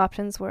 But when the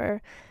options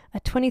were a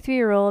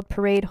 23-year-old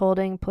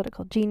parade-holding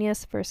political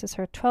genius versus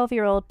her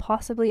 12-year-old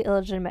possibly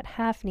illegitimate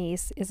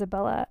half-niece,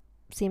 Isabella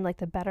seemed like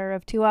the better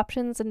of two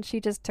options, and she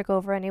just took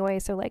over anyway,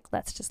 so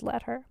let's just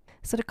let her.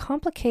 So to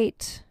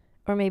complicate,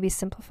 or maybe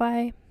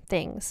simplify,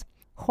 things,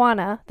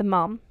 Juana, the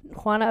mom,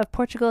 Juana of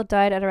Portugal,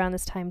 died at around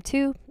this time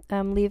too,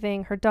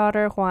 leaving her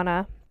daughter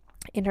Juana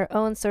in her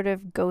own sort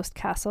of ghost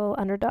castle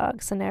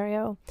underdog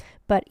scenario.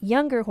 But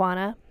younger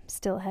Juana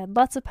still had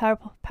lots of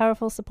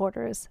powerful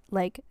supporters,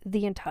 like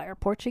the entire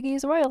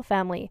Portuguese royal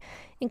family,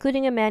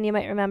 including a man you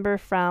might remember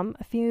from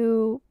a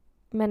few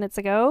minutes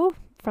ago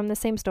from the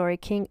same story,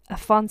 King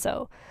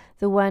Afonso,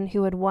 the one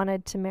who had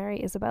wanted to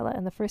marry Isabella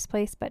in the first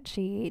place, but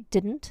she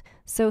didn't.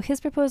 So his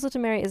proposal to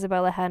marry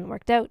Isabella hadn't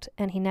worked out,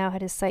 and he now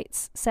had his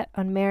sights set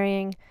on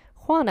marrying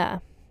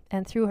Juana,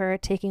 and through her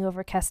taking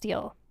over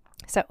Castile.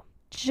 So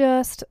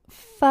just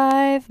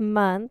 5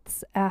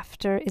 months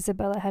after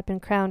Isabella had been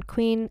crowned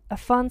queen,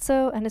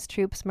 Afonso and his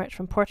troops marched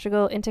from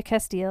Portugal into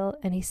Castile,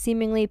 and he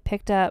seemingly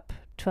picked up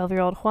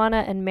 12-year-old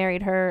Juana and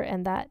married her,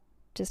 and that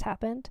just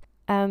happened.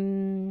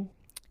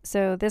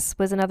 So this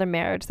was another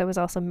marriage. There was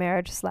also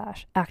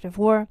marriage/act of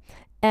war.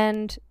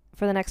 And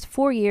for the next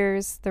 4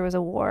 years, there was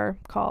a war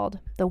called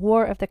the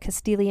War of the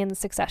Castilian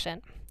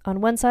Succession. On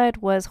one side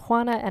was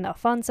Juana and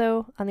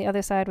Alfonso. On the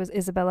other side was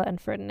Isabella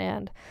and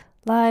Ferdinand.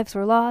 Lives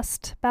were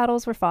lost,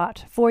 battles were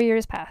fought, 4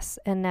 years pass,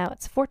 and now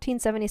it's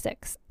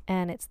 1476,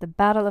 and it's the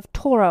Battle of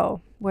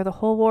Toro, where the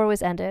whole war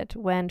was ended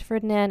when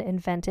Ferdinand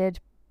invented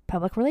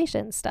public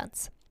relations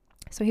stunts.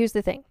 So here's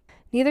the thing.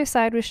 Neither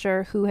side was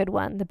sure who had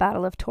won the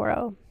Battle of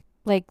Toro.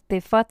 Like, they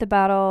fought the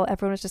battle,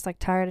 everyone was just like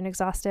tired and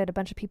exhausted, a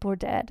bunch of people were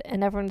dead,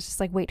 and everyone was just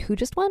like, wait, who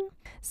just won?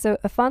 So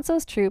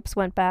Afonso's troops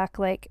went back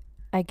like,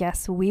 I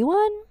guess we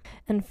won?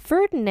 And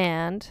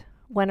Ferdinand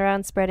went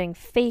around spreading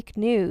fake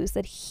news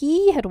that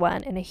he had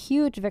won in a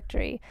huge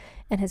victory,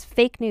 and his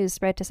fake news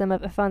spread to some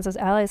of Afonso's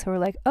allies who were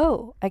like,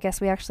 oh, I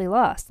guess we actually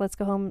lost, let's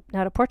go home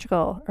now to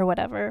Portugal, or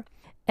whatever.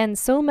 And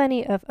so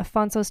many of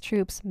Afonso's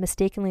troops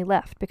mistakenly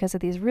left because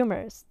of these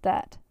rumors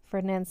that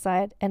Ferdinand's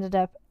side ended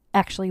up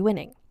actually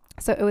winning.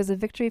 So it was a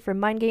victory for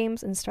mind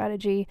games and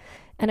strategy,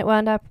 and it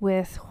wound up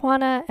with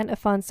Juana and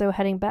Afonso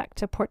heading back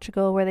to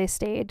Portugal, where they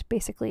stayed,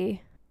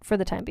 basically, for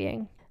the time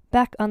being.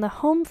 Back on the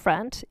home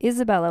front,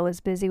 Isabella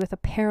was busy with a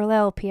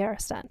parallel PR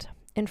stunt.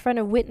 In front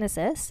of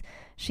witnesses,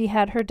 she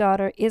had her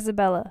daughter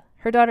Isabel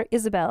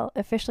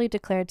officially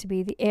declared to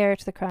be the heir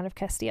to the crown of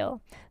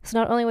Castile. So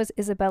not only was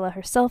Isabella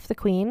herself the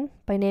queen,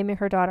 by naming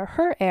her daughter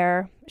her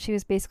heir, she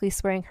was basically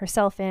swearing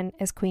herself in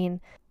as queen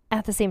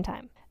at the same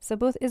time. So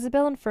both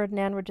Isabel and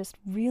Ferdinand were just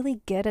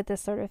really good at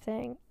this sort of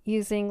thing,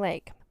 using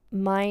like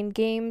mind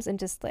games and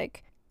just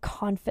like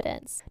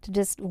confidence to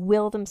just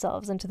will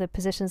themselves into the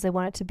positions they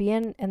wanted to be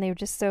in, and they were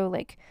just so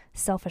like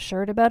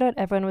self-assured about it.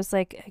 Everyone was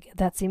like,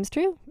 that seems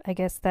true, I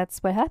guess that's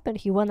what happened,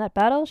 he won that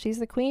battle, she's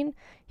the queen,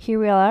 here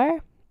we all are,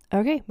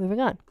 okay,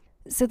 moving on.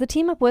 So the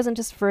team up wasn't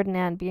just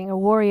Ferdinand being a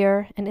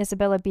warrior and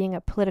Isabella being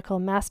a political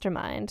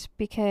mastermind,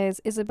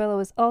 because Isabella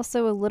was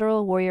also a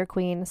literal warrior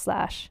queen /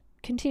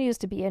 continues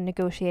to be a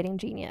negotiating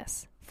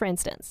genius. For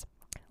instance,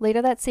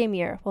 later that same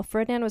year, while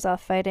Ferdinand was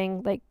off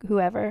fighting, like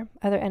whoever,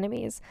 other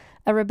enemies,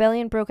 a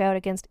rebellion broke out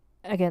against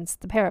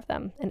the pair of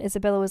them, and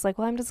Isabella was like,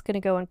 well, I'm just going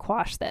to go and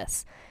quash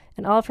this.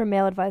 And all of her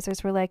male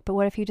advisors were like, but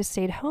what if you just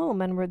stayed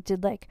home and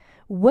did like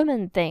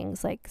woman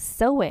things like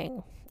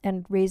sewing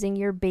and raising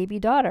your baby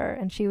daughter?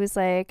 And she was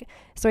like,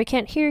 so I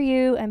can't hear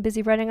you, I'm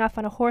busy riding off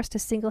on a horse to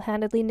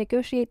single-handedly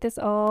negotiate this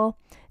all.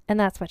 And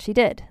that's what she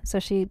did. So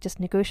she just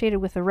negotiated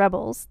with the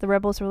rebels. The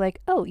rebels were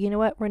like, oh, you know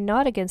what? We're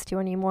not against you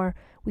anymore.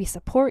 We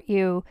support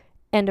you.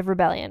 End of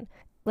rebellion.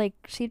 Like,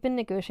 she'd been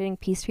negotiating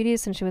peace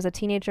treaties since she was a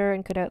teenager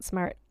and could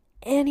outsmart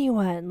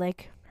anyone.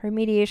 Like, her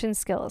mediation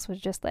skills was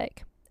just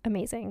like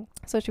amazing.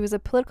 So she was a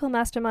political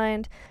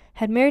mastermind,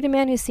 had married a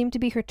man who seemed to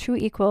be her true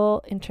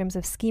equal in terms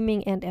of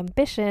scheming and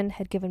ambition,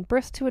 had given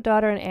birth to a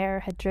daughter and heir,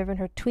 had driven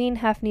her tween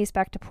half-niece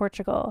back to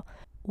Portugal.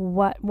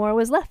 What more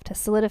was left to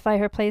solidify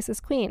her place as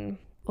queen?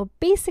 Well,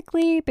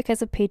 basically,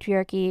 because of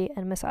patriarchy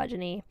and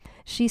misogyny,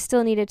 she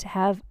still needed to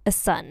have a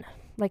son.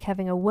 Like,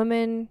 having a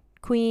woman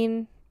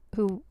queen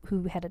who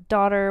had a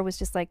daughter was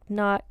just like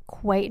not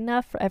quite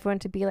enough for everyone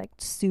to be like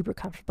super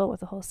comfortable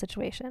with the whole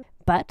situation.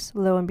 But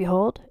lo and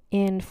behold,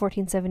 in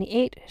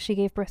 1478, she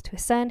gave birth to a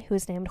son who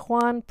was named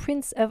Juan,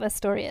 Prince of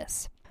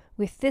Asturias.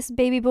 With this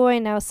baby boy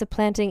now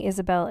supplanting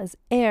Isabel as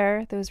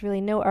heir, there was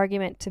really no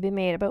argument to be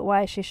made about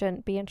why she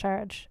shouldn't be in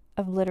charge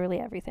of literally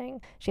everything.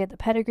 She had the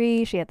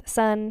pedigree, she had the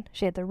son,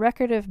 she had the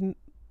record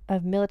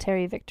of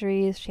military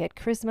victories, she had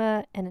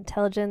charisma and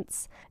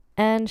intelligence,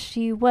 and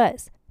she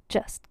was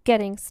just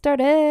getting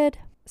started.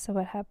 So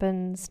what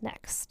happens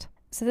next?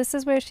 So this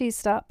is where she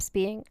stops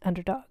being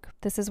underdog.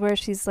 This is where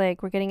she's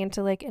like, we're getting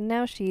into like, and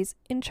now she's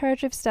in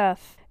charge of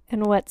stuff.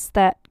 And what's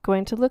that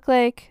going to look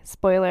like?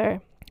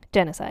 Spoiler,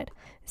 genocide.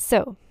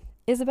 So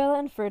Isabella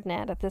and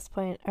Ferdinand at this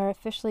point are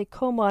officially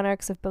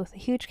co-monarchs of both the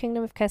huge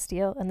kingdom of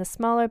Castile and the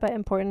smaller but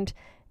important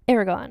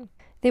Aragon.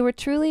 They were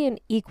truly an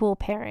equal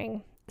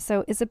pairing.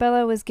 So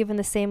Isabella was given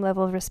the same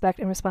level of respect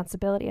and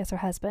responsibility as her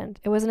husband.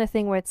 It wasn't a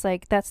thing where it's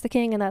like, that's the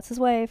king and that's his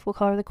wife, we'll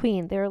call her the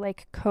queen. They were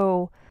like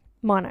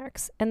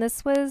co-monarchs. And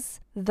this was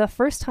the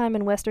first time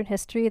in Western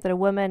history that a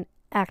woman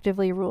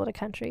actively ruled a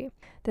country.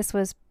 This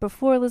was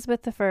before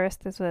Elizabeth I.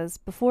 This was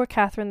before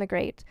Catherine the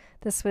Great.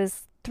 This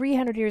was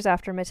 300 years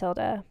after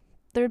Matilda.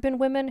 There had been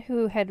women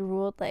who had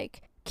ruled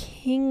like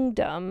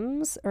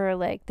kingdoms, or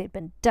like they'd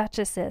been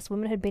duchesses.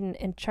 Women had been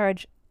in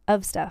charge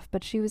of stuff,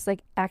 but she was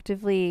like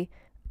actively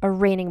a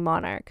reigning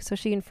monarch. So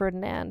she and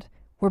Ferdinand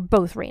were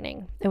both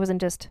reigning. It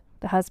wasn't just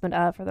the husband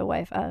of or the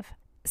wife of.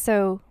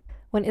 So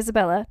when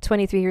Isabella,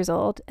 23 years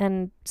old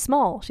and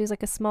small, she's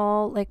like a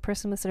small like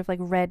person with sort of like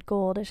red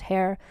goldish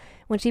hair,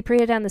 when she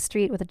paraded down the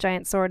street with a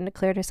giant sword and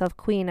declared herself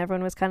queen,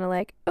 everyone was kind of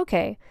like,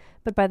 okay.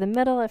 But by the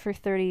middle of her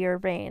 30-year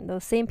reign,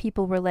 those same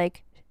people were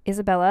like,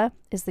 Isabella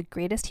is the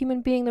greatest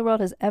human being the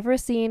world has ever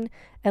seen,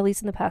 at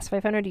least in the past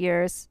 500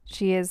 years.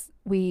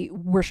 We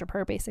worship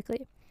her,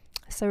 basically.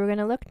 So we're going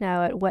to look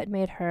now at what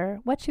made her,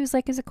 what she was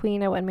like as a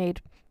queen, and what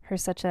made her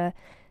such a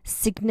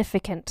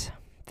significant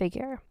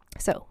figure.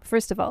 So,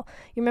 first of all,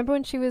 you remember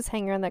when she was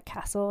hanging around that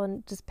castle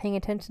and just paying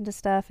attention to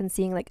stuff and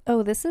seeing like,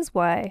 oh, this is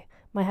why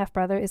my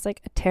half-brother is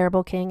like a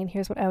terrible king and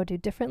here's what I would do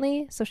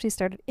differently. So she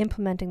started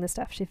implementing the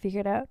stuff she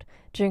figured out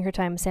during her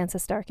time Sansa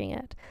Starking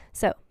it.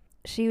 So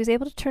she was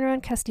able to turn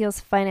around Castile's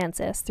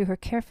finances through her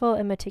careful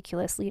and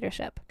meticulous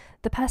leadership.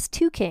 The past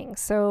two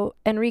kings, so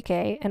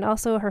Enrique and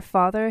also her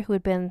father, who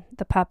had been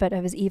the puppet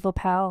of his evil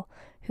pal,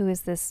 who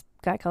is this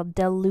guy called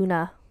Del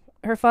Luna.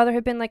 Her father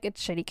had been like a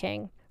shitty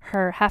king.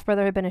 Her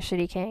half-brother had been a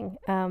shitty king.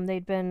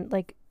 They'd been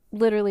like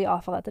literally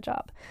awful at the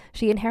job.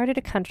 She inherited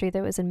a country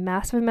that was in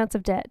massive amounts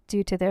of debt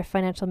due to their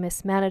financial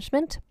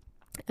mismanagement,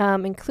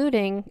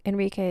 including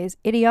Enrique's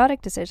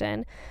idiotic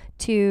decision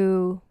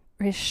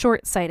his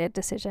short-sighted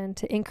decision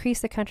to increase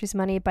the country's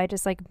money by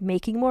just like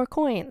making more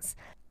coins.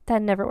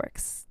 That never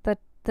works. That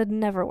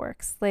never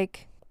works.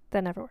 Like,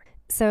 that never works.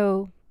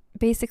 So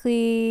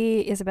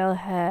basically, Isabella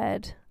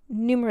had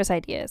numerous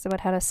ideas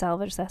about how to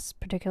salvage this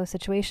particular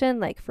situation,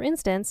 like, for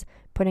instance,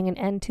 putting an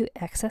end to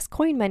excess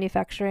coin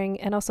manufacturing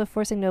and also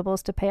forcing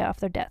nobles to pay off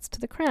their debts to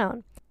the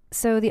crown.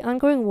 So the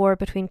ongoing war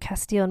between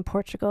Castile and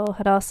Portugal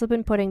had also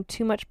been putting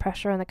too much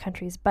pressure on the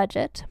country's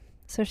budget,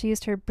 so she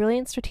used her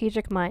brilliant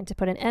strategic mind to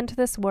put an end to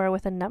this war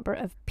with a number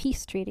of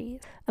peace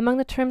treaties. Among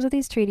the terms of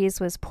these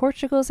treaties was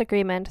Portugal's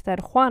agreement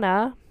that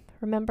Juana,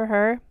 remember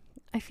her?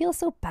 I feel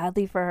so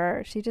badly for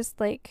her. She just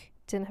like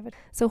didn't have it.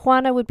 So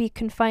Juana would be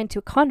confined to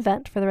a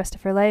convent for the rest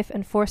of her life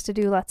and forced to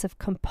do lots of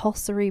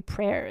compulsory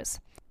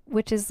prayers,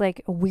 which is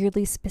like a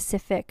weirdly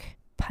specific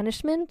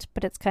punishment,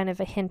 but it's kind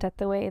of a hint at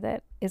the way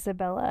that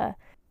Isabella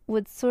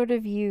would sort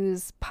of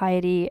use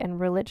piety and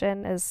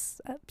religion as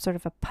sort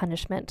of a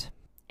punishment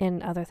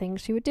in other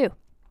things she would do.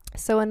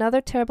 So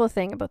another terrible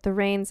thing about the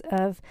reigns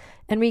of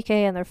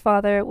Enrique and their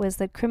father was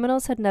that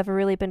criminals had never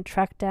really been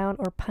tracked down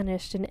or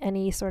punished in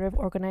any sort of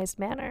organized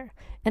manner.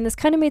 And this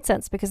kind of made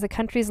sense because the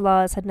country's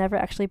laws had never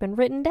actually been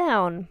written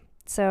down.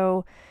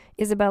 So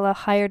Isabella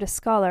hired a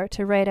scholar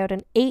to write out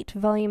an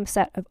 8-volume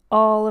set of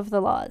all of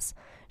the laws.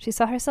 She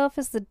saw herself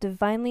as the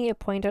divinely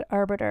appointed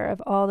arbiter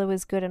of all that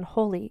was good and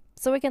holy.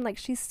 So again, like,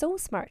 she's so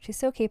smart, she's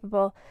so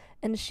capable,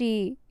 and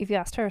she, if you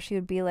asked her, she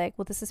would be like,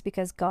 well, this is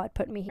because God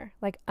put me here.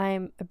 Like,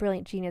 I'm a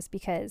brilliant genius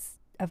because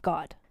of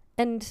God.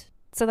 And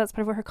so that's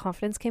part of where her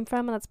confidence came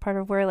from, and that's part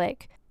of where,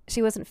 like,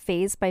 she wasn't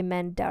fazed by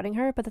men doubting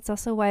her, but that's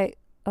also why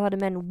a lot of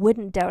men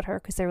wouldn't doubt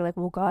her, because they were like,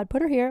 well, God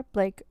put her here.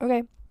 Like,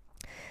 okay.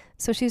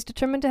 So she was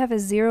determined to have a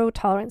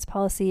zero-tolerance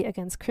policy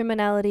against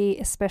criminality,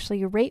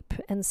 especially rape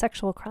and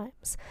sexual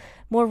crimes.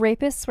 More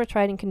rapists were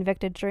tried and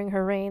convicted during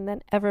her reign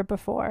than ever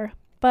before.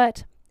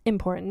 But,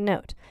 important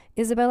note,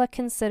 Isabella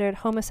considered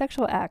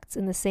homosexual acts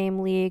in the same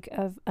league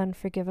of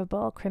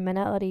unforgivable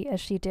criminality as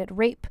she did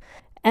rape,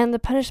 and the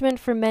punishment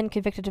for men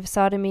convicted of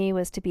sodomy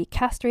was to be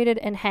castrated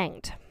and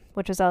hanged,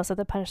 which was also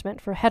the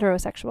punishment for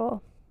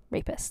heterosexual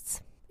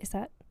rapists.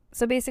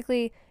 So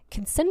basically,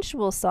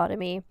 consensual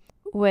sodomy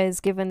was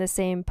given the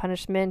same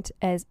punishment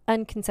as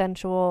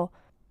unconsensual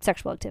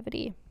sexual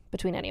activity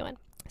between anyone.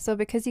 So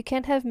because you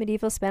can't have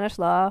medieval Spanish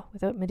law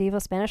without medieval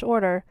Spanish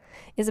order,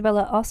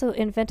 Isabella also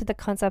invented the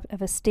concept of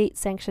a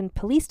state-sanctioned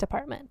police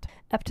department.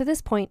 Up to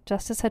this point,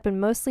 justice had been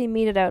mostly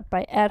meted out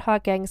by ad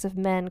hoc gangs of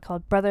men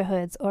called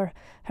brotherhoods or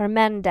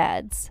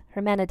hermandades.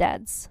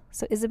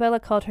 So Isabella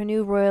called her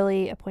new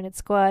royally appointed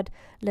squad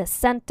La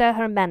Santa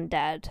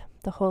Hermandad,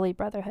 the Holy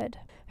Brotherhood.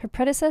 Her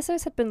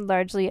predecessors had been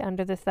largely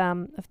under the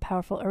thumb of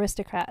powerful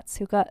aristocrats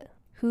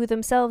who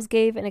themselves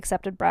gave and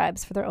accepted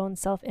bribes for their own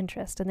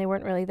self-interest, and they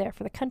weren't really there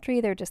for the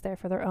country, they were just there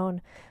for their own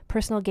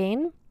personal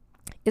gain.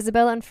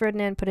 Isabella and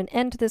Ferdinand put an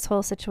end to this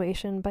whole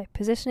situation by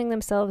positioning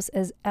themselves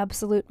as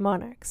absolute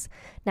monarchs.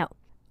 Now,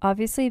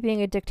 obviously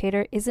being a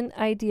dictator isn't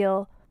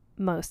ideal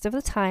most of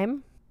the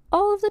time.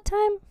 All of the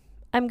time?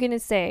 I'm going to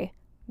say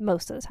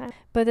most of the time.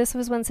 But this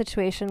was one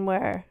situation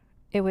where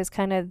it was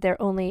kind of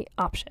their only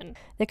option.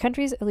 The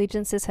country's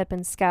allegiances had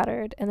been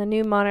scattered, and the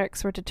new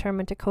monarchs were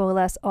determined to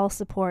coalesce all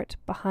support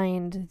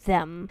behind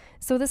them.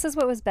 So this is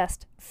what was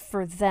best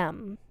for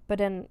them, but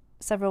in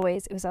several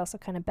ways it was also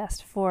kind of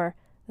best for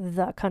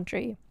the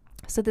country.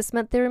 So this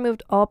meant they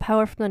removed all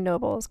power from the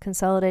nobles,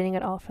 consolidating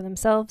it all for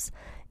themselves.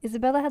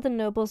 Isabella had the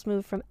nobles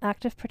move from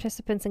active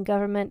participants in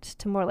government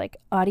to more like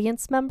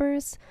audience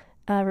members,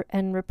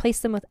 and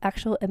replaced them with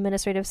actual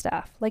administrative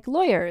staff, like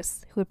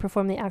lawyers who would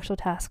perform the actual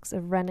tasks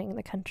of running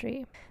the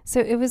country. So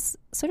it was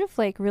sort of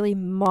like really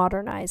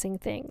modernizing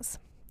things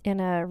in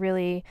a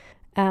really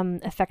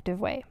effective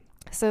way.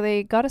 So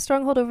they got a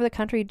stronghold over the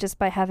country just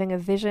by having a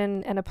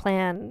vision and a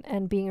plan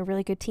and being a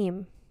really good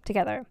team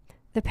together.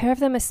 The pair of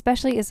them,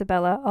 especially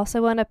Isabella,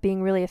 also wound up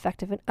being really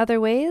effective in other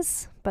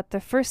ways, but the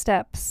first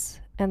steps,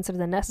 and sort of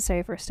the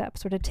necessary first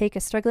steps, were to take a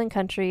struggling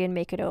country and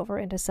make it over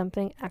into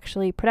something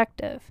actually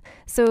productive.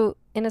 So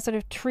in a sort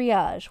of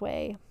triage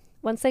way,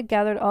 once they'd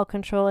gathered all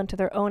control into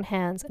their own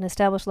hands and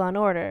established law and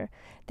order,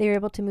 they were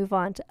able to move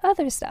on to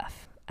other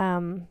stuff,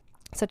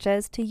 such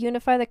as to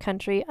unify the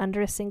country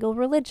under a single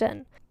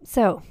religion.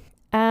 So,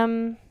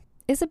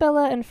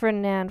 Isabella and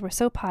Ferdinand were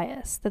so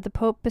pious that the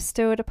Pope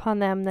bestowed upon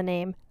them the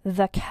name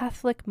the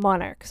Catholic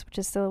monarchs, which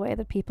is still the way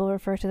that people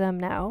refer to them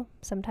now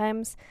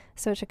sometimes.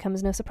 So it should come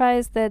as no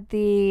surprise that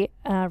the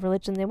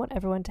religion they want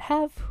everyone to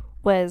have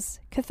was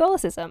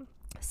Catholicism.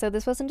 So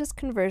this wasn't just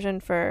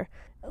conversion for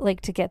like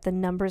to get the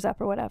numbers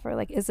up or whatever.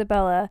 Like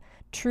Isabella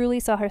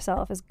truly saw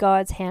herself as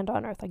God's hand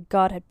on earth. Like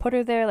God had put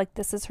her there. Like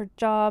this is her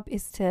job,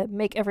 is to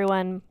make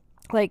everyone,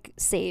 like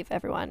save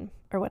everyone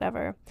or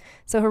whatever.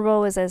 So her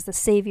role was as the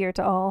savior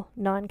to all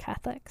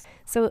non-Catholics.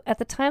 So at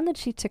the time that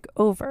she took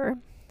over,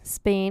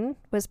 Spain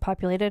was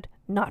populated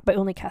not by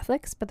only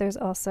Catholics, but there's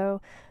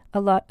also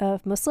a lot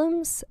of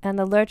Muslims and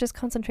the largest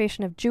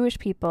concentration of Jewish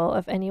people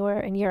of anywhere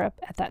in Europe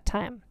at that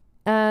time.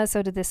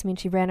 So did this mean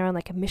she ran around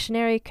like a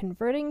missionary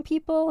converting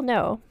people?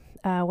 No.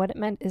 What it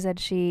meant is that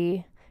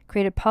she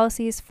created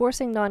policies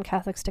forcing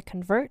non-Catholics to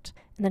convert,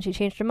 and then she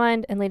changed her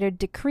mind and later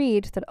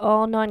decreed that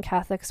all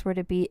non-Catholics were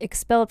to be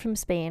expelled from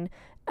Spain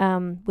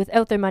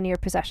without their money or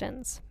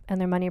possessions. And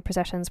their money or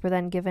possessions were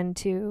then given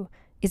to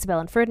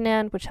Isabella and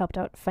Ferdinand, which helped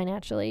out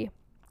financially.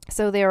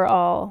 So they were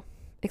all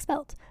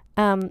expelled.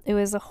 It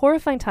was a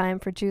horrifying time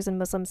for Jews and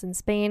Muslims in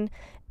Spain,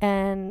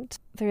 and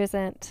there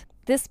isn't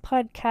this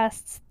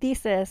podcast's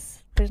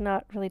thesis. There's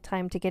not really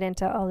time to get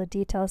into all the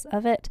details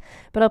of it,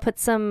 but I'll put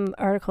some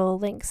article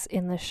links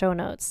in the show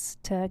notes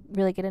to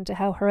really get into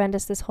how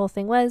horrendous this whole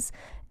thing was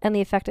and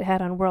the effect it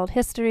had on world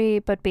history,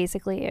 but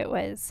basically it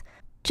was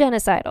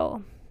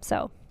genocidal.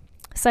 So,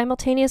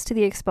 simultaneous to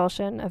the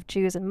expulsion of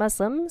Jews and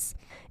Muslims,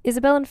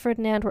 Isabella and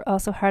Ferdinand were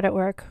also hard at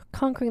work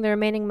conquering the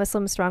remaining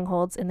Muslim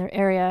strongholds in their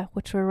area,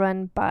 which were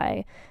run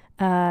by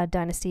a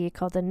dynasty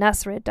called the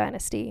Nasrid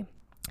dynasty.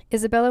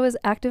 Isabella was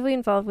actively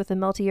involved with a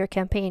multi-year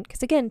campaign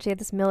because, again, she had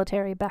this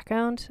military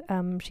background.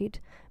 She'd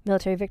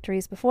military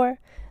victories before,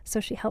 so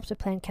she helped to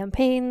plan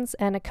campaigns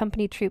and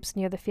accompany troops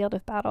near the field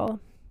of battle.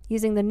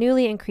 Using the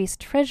newly increased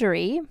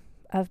treasury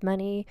of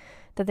money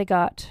that they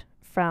got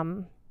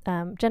from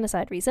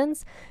genocide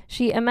reasons,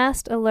 she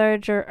amassed a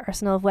larger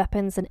arsenal of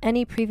weapons than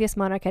any previous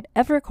monarch had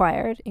ever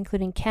acquired,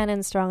 including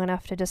cannons strong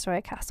enough to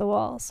destroy castle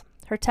walls.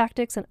 Her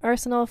tactics and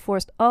arsenal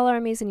forced all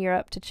armies in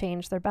Europe to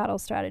change their battle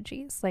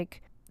strategies.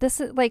 This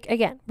is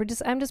again,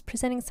 I'm just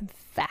presenting some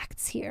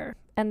facts here.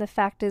 And the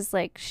fact is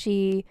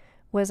she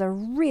was a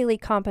really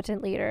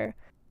competent leader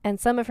and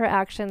some of her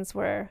actions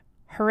were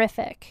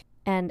horrific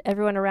and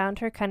everyone around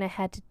her kind of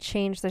had to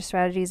change their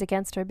strategies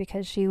against her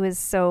because she was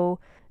so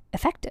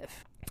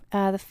effective.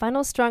 The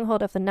final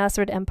stronghold of the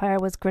Nasrid Empire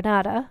was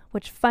Granada,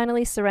 which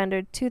finally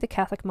surrendered to the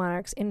Catholic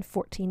monarchs in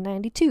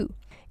 1492.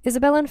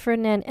 Isabella and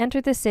Ferdinand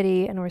entered the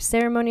city and were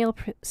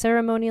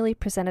ceremonially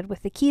presented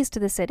with the keys to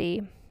the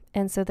city.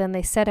 And so then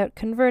they set out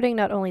converting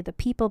not only the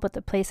people, but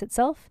the place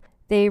itself.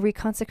 They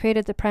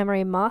reconsecrated the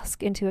primary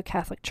mosque into a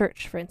Catholic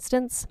church, for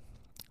instance.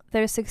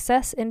 Their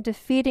success in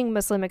defeating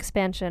Muslim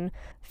expansion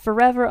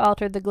forever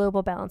altered the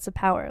global balance of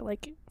power,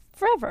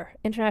 forever,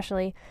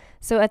 internationally.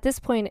 So at this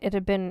point, it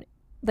had been,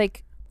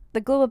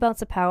 the global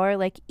balance of power,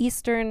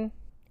 Eastern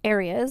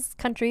areas,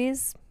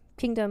 countries,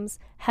 kingdoms,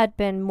 had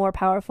been more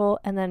powerful,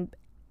 and then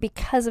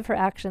because of her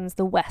actions,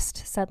 the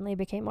West suddenly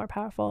became more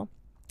powerful.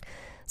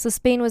 So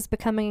Spain was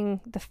becoming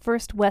the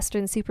first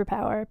Western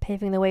superpower,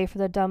 paving the way for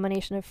the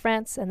domination of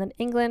France and then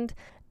England,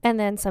 and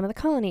then some of the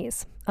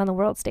colonies on the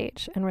world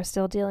stage. And we're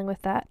still dealing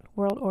with that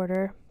world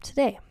order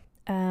today.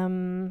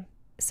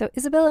 So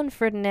Isabella and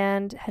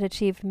Ferdinand had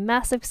achieved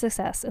massive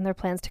success in their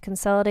plans to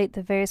consolidate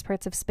the various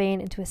parts of Spain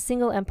into a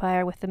single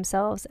empire with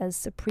themselves as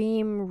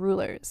supreme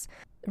rulers.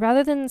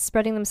 Rather than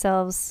spreading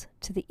themselves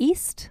to the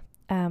east,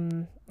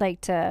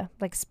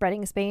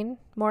 spreading Spain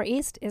more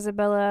east,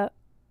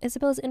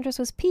 Isabella's interest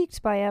was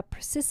piqued by a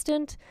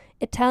persistent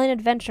Italian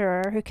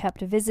adventurer who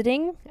kept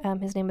visiting.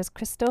 His name was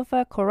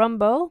Cristoforo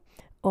Colombo,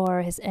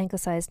 or his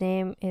anglicized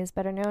name is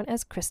better known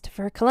as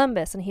Christopher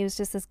Columbus. And he was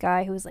just this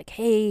guy who was like,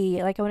 hey,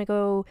 I want to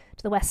go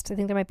to the West. I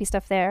think there might be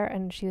stuff there.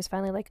 And she was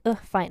finally like,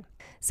 fine.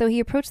 So he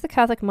approached the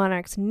Catholic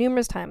monarchs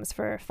numerous times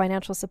for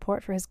financial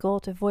support for his goal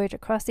to voyage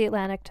across the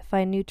Atlantic to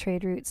find new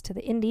trade routes to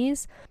the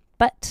Indies.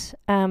 But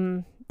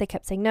they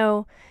kept saying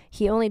no.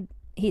 He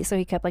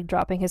kept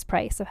dropping his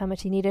price of how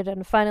much he needed,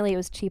 and finally it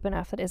was cheap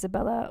enough that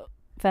Isabella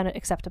found it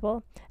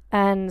acceptable.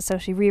 And so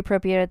she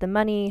reappropriated the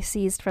money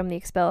seized from the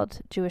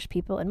expelled Jewish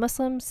people and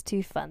Muslims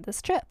to fund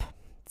this trip.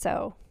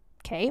 So,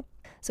 okay.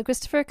 So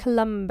Christopher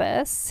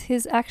Columbus,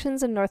 his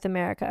actions in North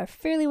America are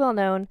fairly well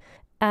known.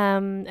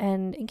 And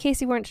in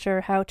case you weren't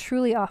sure how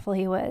truly awful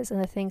he was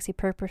and the things he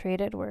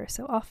perpetrated were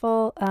so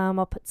awful,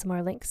 I'll put some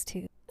more links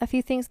to a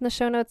few things in the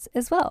show notes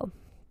as well,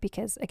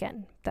 because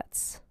again,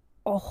 that's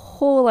a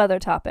whole other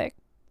topic,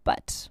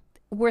 but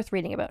worth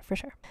reading about for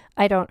sure.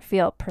 I don't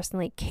feel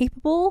personally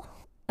capable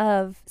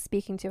of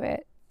speaking to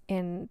it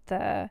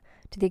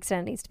to the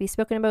extent it needs to be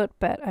spoken about,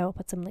 but I will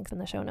put some links in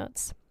the show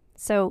notes.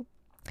 So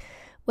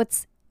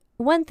what's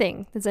one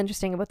thing that's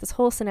interesting about this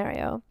whole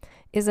scenario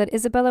is that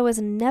Isabella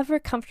was never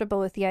comfortable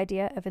with the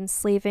idea of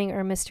enslaving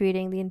or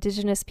mistreating the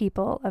indigenous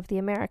people of the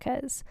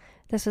Americas.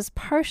 This was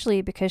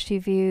partially because she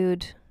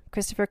viewed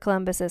Christopher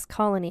Columbus's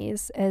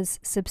colonies as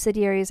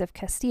subsidiaries of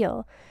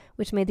Castile,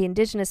 which made the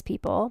indigenous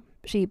people,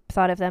 she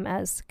thought of them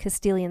as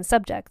Castilian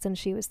subjects, and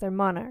she was their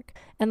monarch.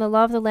 And the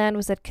law of the land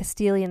was that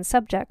Castilian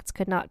subjects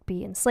could not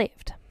be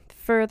enslaved.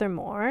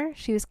 Furthermore,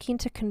 she was keen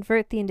to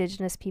convert the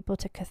indigenous people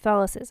to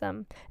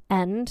Catholicism,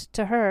 and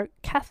to her,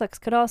 Catholics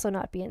could also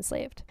not be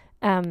enslaved.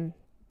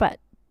 But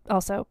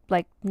also,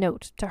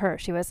 note to her,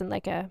 she wasn't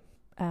like a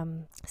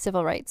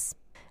civil rights.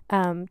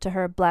 To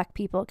her, black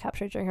people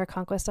captured during her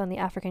conquest on the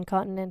African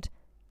continent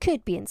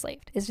could be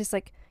enslaved. It's just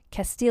like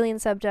Castilian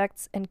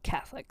subjects and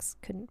Catholics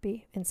couldn't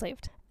be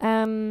enslaved.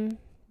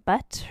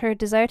 But her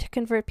desire to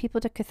convert people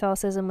to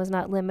Catholicism was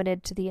not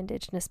limited to the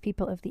indigenous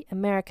people of the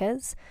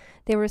Americas.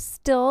 They were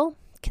still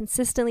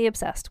consistently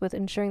obsessed with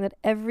ensuring that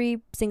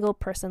every single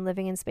person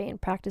living in Spain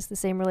practiced the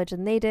same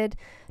religion they did,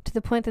 to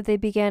the point that they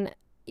began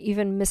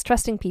even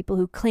mistrusting people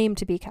who claimed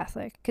to be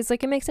Catholic. Because,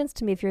 it makes sense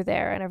to me if you're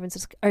there and everyone's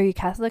just, are you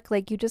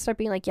Catholic? You just start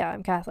being like, yeah,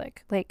 I'm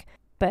Catholic.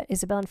 But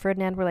Isabella and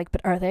Ferdinand were like,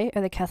 but are they?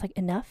 Are they Catholic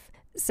enough?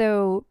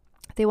 So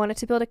they wanted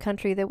to build a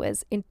country that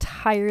was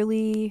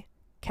entirely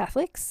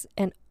Catholics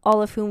and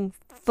all of whom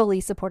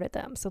fully supported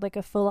them. So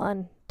a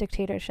full-on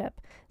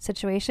dictatorship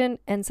situation.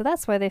 And so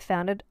that's why they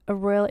founded a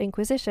royal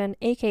inquisition,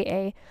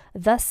 aka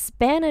the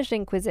Spanish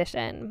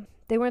Inquisition.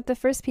 They weren't the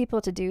first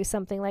people to do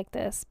something like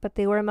this, but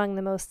they were among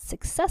the most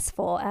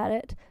successful at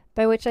it,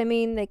 by which I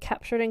mean they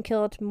captured and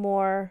killed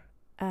more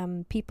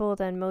people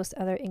than most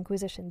other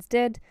inquisitions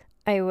did.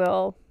 I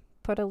will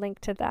put a link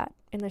to that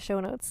in the show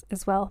notes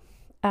as well.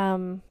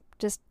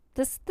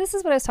 This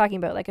is what I was talking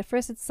about. At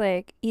first it's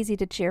easy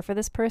to cheer for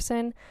this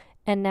person,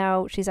 and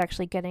now she's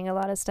actually getting a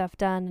lot of stuff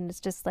done, and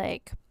it's just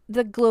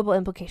the global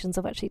implications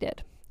of what she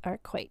did are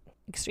quite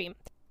extreme.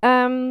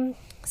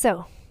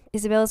 So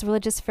Isabella's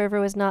religious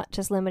fervor was not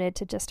just limited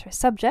to just her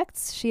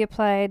subjects. She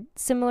applied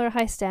similar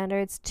high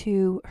standards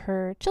to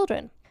her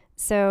children.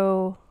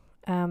 So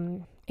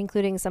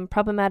including some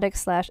problematic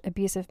 /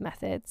 abusive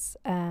methods.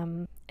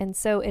 And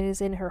so it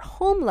is in her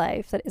home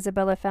life that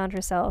Isabella found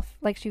herself,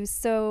 she was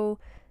so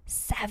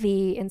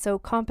savvy and so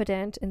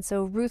competent and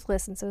so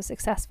ruthless and so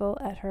successful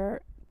at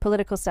her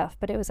political stuff,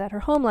 but it was at her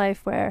home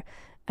life where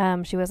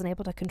she wasn't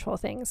able to control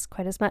things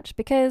quite as much,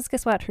 because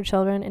guess what? Her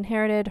children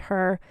inherited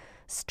her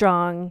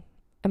strong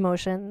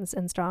emotions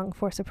and strong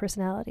force of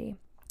personality.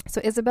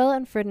 So Isabella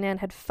and Ferdinand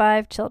had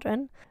 5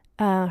 children.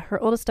 Her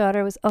oldest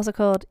daughter was also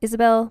called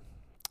Isabel,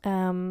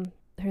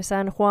 her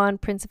son Juan,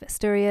 Prince of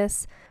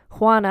Asturias,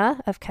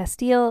 Juana of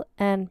Castile,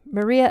 and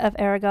Maria of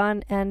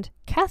Aragon, and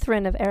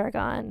Catherine of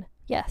Aragon.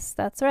 Yes,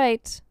 that's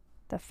right.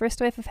 The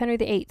first wife of Henry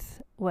VIII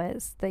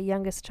was the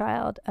youngest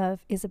child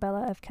of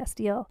Isabella of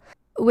Castile,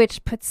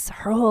 which puts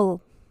her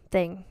whole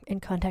thing in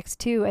context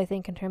too, I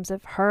think, in terms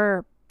of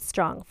her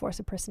strong force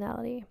of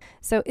personality.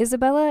 So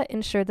Isabella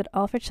ensured that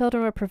all of her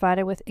children were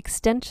provided with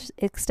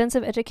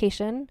extensive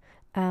education.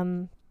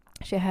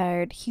 She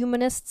hired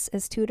humanists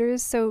as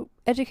tutors, so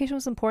education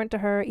was important to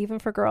her, even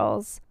for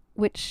girls,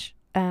 which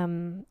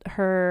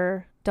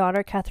her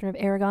daughter, Catherine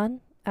of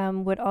Aragon,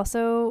 would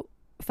also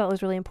felt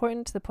was really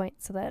important, to the point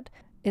so that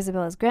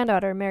Isabella's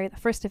granddaughter, Mary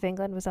I of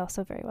England, was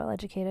also very well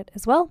educated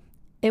as well.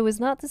 It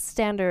was not the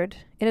standard,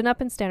 it had not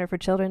been standard for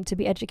children to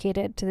be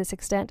educated to this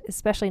extent,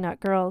 especially not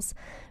girls,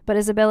 but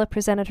Isabella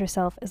presented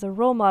herself as a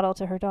role model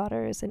to her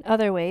daughters in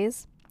other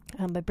ways,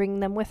 by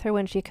bringing them with her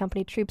when she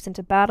accompanied troops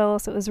into battle.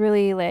 So it was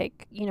really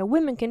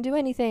women can do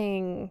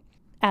anything,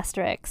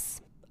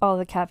 asterisks, all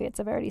the caveats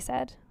I've already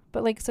said.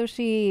 But so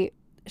she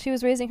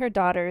was raising her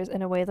daughters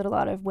in a way that a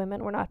lot of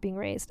women were not being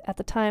raised at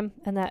the time,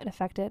 and that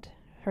affected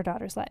her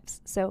daughters' lives.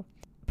 So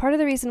part of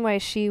the reason why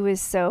she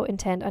was so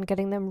intent on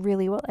getting them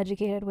really well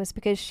educated was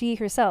because she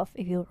herself,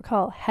 if you'll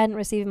recall, hadn't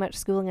received much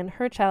schooling in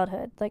her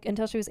childhood.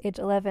 Until she was age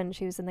 11,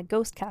 she was in the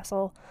ghost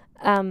castle,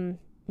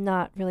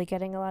 not really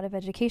getting a lot of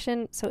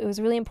education. So it was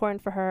really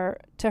important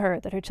to her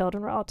that her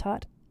children were all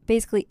taught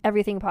basically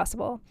everything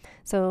possible.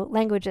 So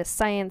languages,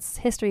 science,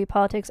 history,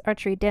 politics,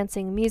 archery,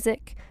 dancing,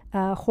 music.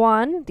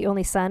 Juan, the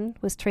only son,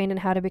 was trained in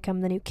how to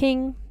become the new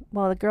king,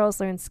 while the girls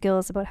learned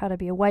skills about how to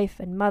be a wife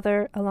and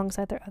mother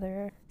alongside their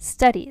other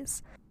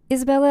studies.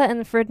 Isabella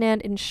and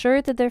Ferdinand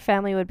ensured that their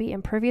family would be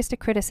impervious to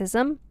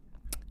criticism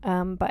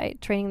by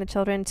training the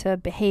children to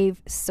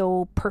behave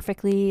so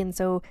perfectly and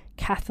so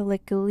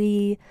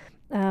Catholically,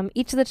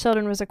 Each of the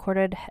children was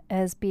recorded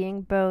as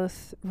being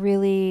both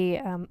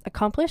really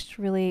accomplished,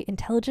 really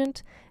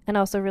intelligent, and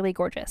also really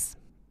gorgeous,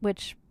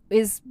 which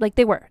is like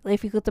they were. Like,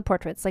 if you look at the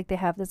portraits, like they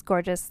have this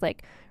gorgeous,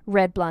 like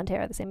red blonde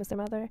hair, the same as their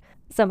mother,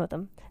 some of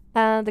them.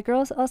 The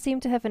girls all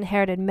seem to have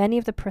inherited many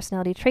of the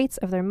personality traits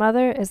of their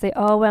mother, as they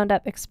all wound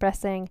up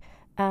expressing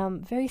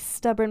very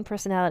stubborn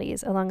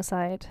personalities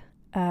alongside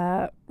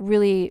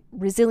really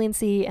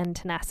resiliency and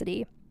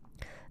tenacity.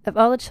 Of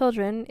all the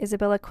children,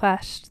 Isabella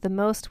clashed the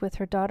most with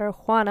her daughter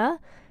Juana,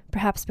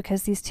 perhaps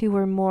because these two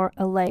were more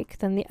alike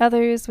than the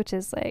others, which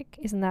is like,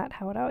 isn't that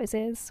how it always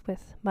is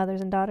with mothers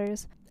and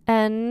daughters?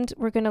 And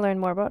we're going to learn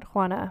more about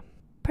Juana,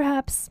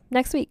 perhaps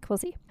next week, we'll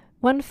see.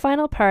 One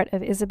final part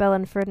of Isabella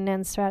and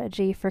Ferdinand's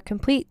strategy for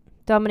complete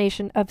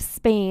domination of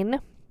Spain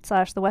 /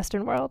 the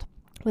Western world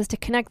was to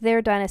connect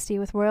their dynasty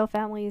with royal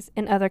families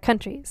in other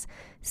countries.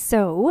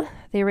 So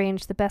they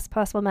arranged the best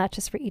possible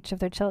matches for each of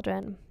their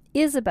children.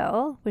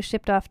 Isabel was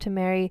shipped off to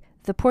marry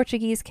the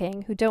Portuguese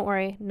king, who, don't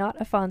worry, not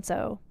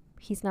Afonso.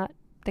 He's not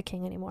the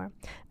king anymore.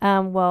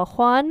 While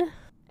Juan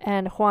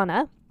and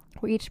Juana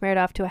were each married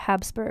off to a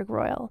Habsburg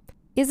royal.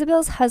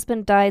 Isabel's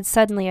husband died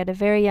suddenly at a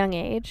very young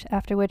age,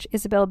 after which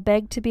Isabel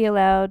begged to be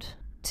allowed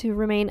to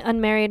remain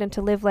unmarried and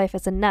to live life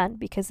as a nun,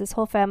 because this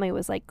whole family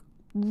was like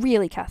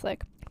really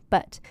Catholic.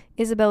 But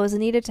Isabel was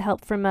needed to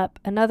help firm up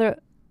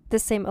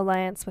this same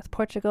alliance with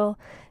Portugal,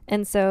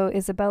 and so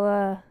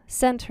Isabella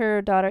sent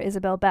her daughter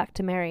Isabel back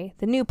to marry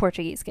the new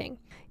Portuguese king.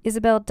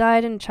 Isabel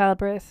died in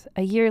childbirth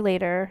a year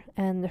later,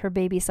 and her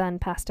baby son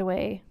passed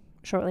away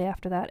shortly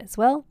after that as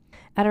well.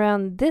 At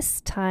around this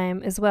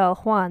time as well,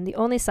 Juan, the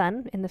only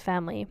son in the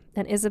family,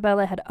 and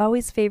Isabella had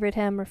always favored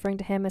him, referring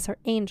to him as her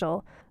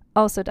angel,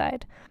 also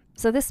died.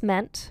 So this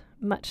meant,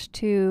 much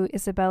to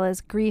Isabella's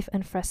grief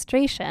and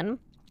frustration,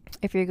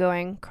 if you're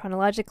going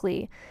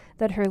chronologically,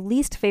 that her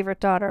least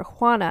favorite daughter,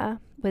 Juana,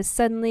 was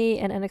suddenly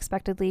and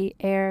unexpectedly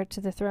heir to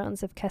the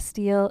thrones of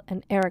Castile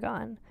and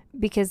Aragon,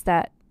 because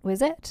that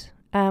was it.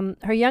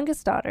 Her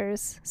youngest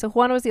daughters, so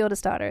Juana was the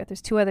oldest daughter.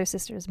 There's two other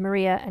sisters,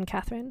 Maria and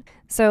Catherine.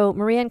 So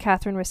Maria and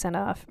Catherine were sent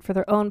off for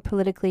their own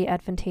politically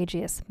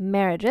advantageous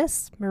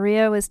marriages.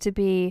 Maria was to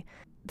be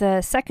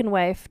the second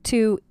wife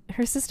to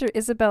her sister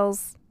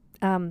Isabel's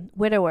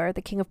widower,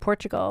 the King of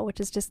Portugal, which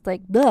is just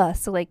like, bleh.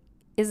 So like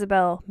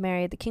Isabel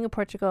married the King of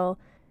Portugal,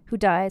 who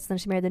died, so then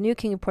she married the new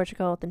King of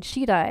Portugal, then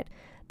she died.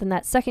 Then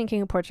that second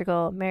King of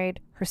Portugal married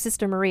her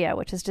sister Maria,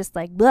 which is just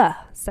like, blah.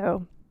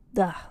 So,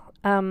 blah.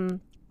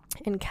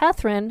 And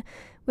Catherine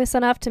was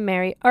sent off to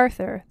marry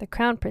Arthur, the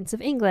Crown Prince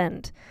of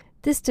England.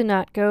 This did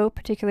not go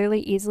particularly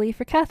easily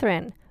for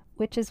Catherine,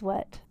 which is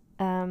what,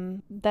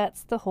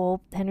 that's the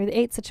whole Henry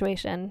VIII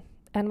situation,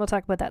 and we'll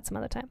talk about that some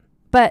other time.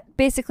 But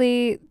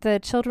basically, the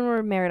children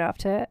were married off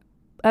to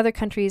other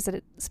countries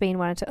that Spain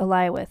wanted to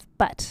ally with,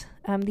 but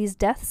these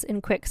deaths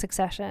in quick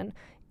succession,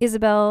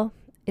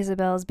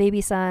 Isabel's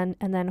baby son,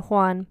 and then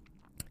Juan,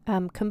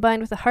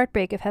 combined with the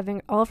heartbreak of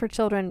having all of her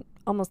children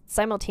almost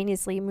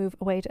simultaneously move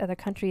away to other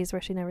countries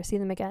where she'd never see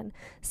them again,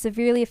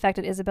 severely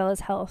affected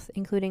Isabella's health,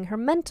 including her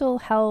mental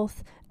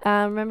health.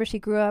 Remember, she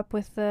grew up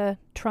with the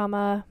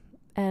trauma,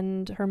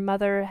 and her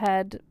mother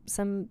had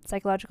some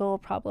psychological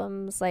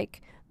problems.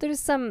 Like, there's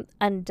some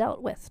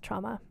undealt with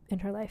trauma in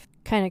her life,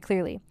 kind of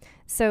clearly.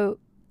 So,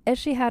 as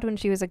she had when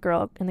she was a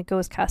girl in the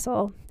ghost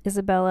castle,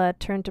 Isabella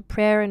turned to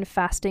prayer and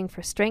fasting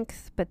for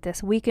strength, but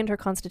this weakened her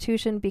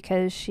constitution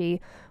because she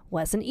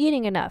wasn't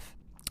eating enough.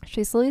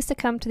 She slowly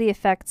succumbed to the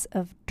effects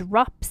of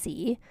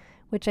dropsy,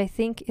 which I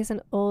think is an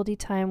oldie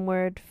time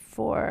word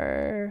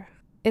for...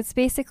 It's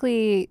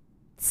basically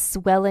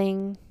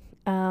swelling.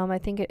 I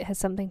think it has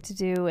something to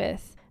do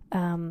with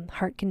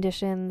heart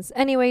conditions.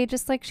 Anyway,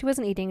 just like she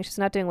wasn't eating, she's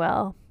not doing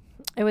well.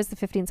 It was the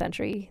 15th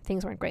century.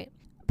 Things weren't great.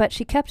 But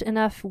she kept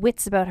enough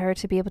wits about her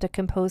to be able to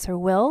compose her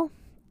will.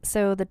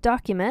 So the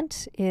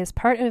document is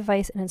part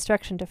advice and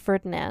instruction to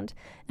Ferdinand,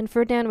 and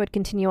Ferdinand would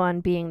continue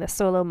on being the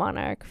solo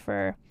monarch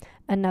for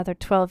another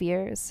 12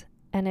 years.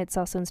 And it's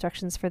also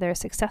instructions for their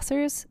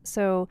successors.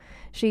 So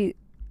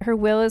her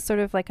will is sort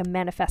of like a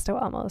manifesto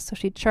almost. So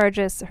she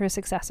charges her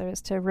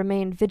successors to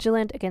remain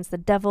vigilant against the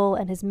devil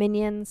and his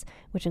minions,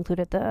 which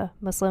included the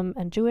Muslim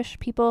and Jewish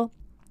people,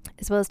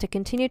 as well as to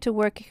continue to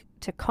work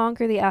to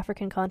conquer the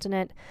African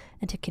continent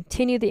and to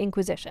continue the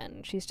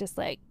Inquisition. She's just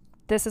like,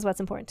 this is what's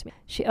important to me.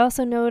 She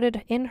also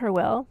noted in her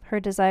will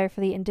her desire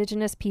for the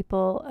indigenous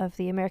people of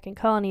the American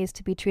colonies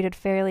to be treated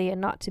fairly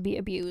and not to be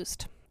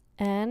abused.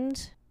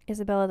 And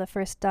Isabella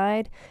I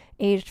died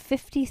aged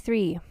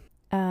 53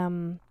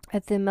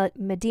 at the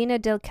Medina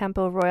del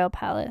Campo Royal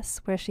Palace,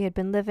 where she had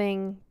been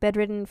living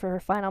bedridden for her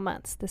final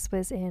months. This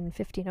was in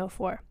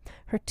 1504.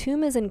 Her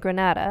tomb is in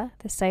Granada,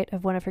 the site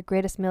of one of her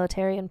greatest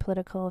military and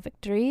political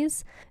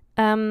victories.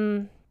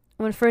 When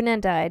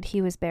Ferdinand died,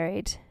 he was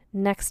buried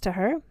next to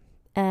her.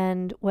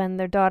 And when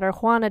their daughter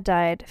Juana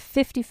died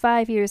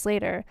 55 years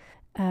later,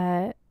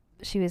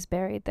 she was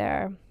buried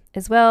there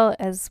as well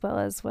as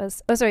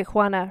was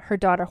Juana, her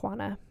daughter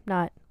Juana,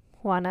 not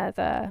Juana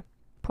the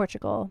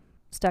Portugal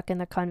stuck in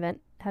the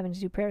convent having to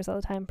do prayers all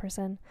the time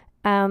person.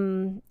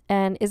 And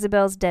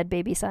Isabel's dead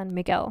baby son,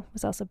 Miguel,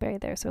 was also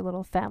buried there. So a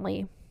little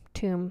family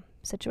tomb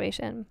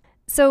situation.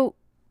 So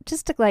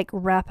just to like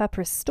wrap up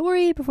her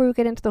story before we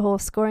get into the whole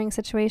scoring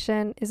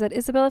situation is that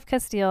Isabella of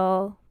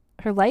Castile,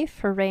 her life,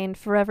 her reign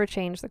forever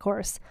changed the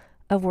course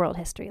of world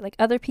history. Like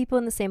other people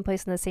in the same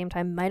place in the same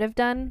time might have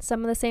done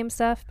some of the same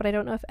stuff, but I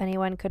don't know if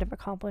anyone could have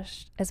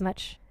accomplished as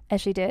much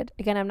as she did.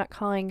 Again, I'm not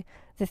calling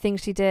the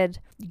things she did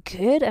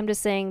good. I'm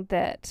just saying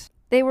that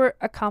they were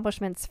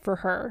accomplishments for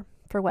her,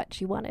 for what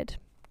she wanted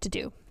to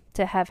do,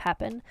 to have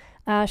happen.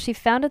 She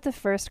founded the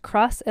first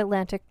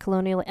cross-Atlantic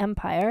colonial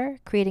empire,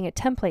 creating a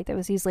template that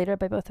was used later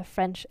by both the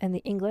French and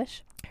the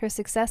English. Her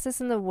successes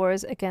in the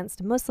wars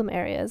against Muslim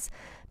areas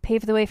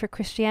paved the way for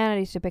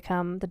Christianity to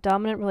become the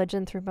dominant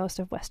religion through most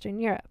of Western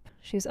Europe.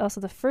 She was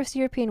also the first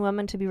European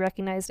woman to be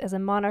recognized as a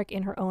monarch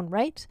in her own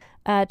right,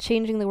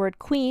 changing the word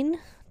queen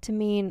to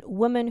mean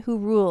woman who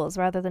rules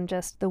rather than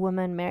just the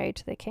woman married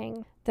to the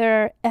king.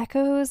 There are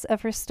echoes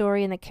of her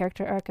story in the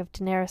character arc of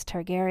Daenerys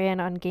Targaryen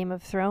on Game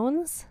of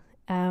Thrones,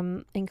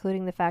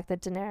 including the fact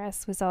that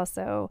Daenerys was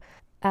also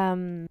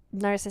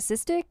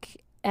narcissistic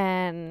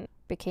and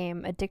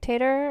became a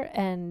dictator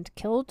and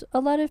killed a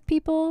lot of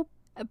people.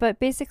 But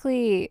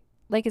basically,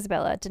 like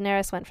Isabella,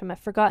 Daenerys went from a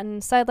forgotten,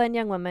 sidelined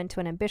young woman to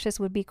an ambitious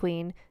would-be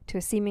queen to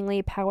a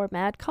seemingly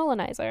power-mad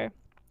colonizer.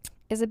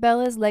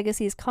 Isabella's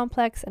legacy is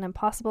complex and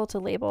impossible to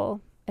label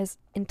as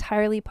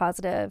entirely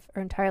positive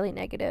or entirely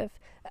negative.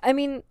 I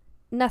mean,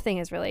 nothing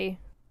is really...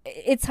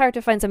 It's hard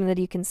to find something that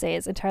you can say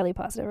is entirely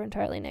positive or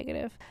entirely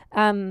negative.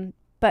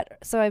 But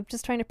so I'm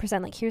just trying to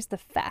present, like, here's the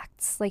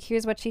facts. Like,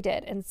 here's what she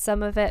did. And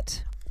some of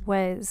it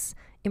was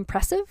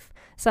impressive.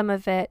 Some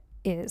of it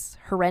is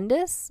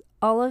horrendous.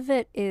 All of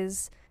it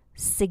is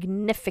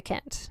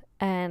significant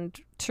and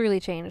truly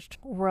changed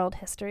world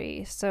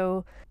history.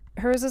 So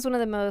hers is one of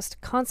the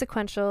most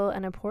consequential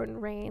and important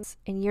reigns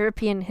in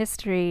European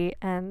history,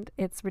 and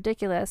it's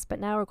ridiculous. But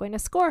now we're going to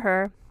score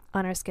her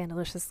on our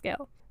Scandalicious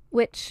scale,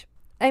 which...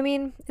 I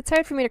mean, it's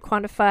hard for me to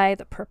quantify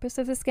the purpose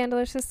of the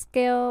Scandalicious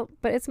scale,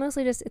 but it's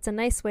mostly just, it's a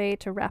nice way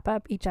to wrap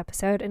up each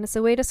episode, and it's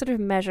a way to sort of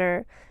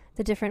measure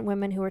the different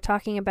women who we're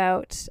talking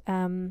about,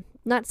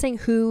 not saying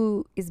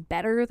who is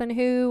better than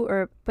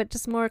who, but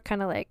just more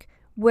kind of like,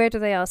 where do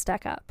they all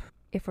stack up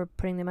if we're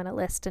putting them on a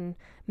list and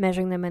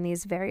measuring them in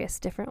these various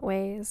different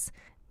ways.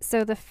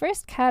 So the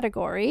first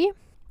category,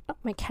 oh,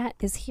 my cat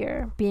is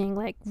here, being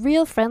like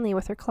real friendly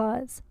with her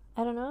claws.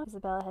 I don't know,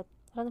 Isabella had...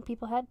 I don't think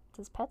people had,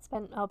 because pets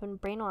hadn't all been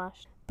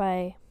brainwashed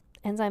by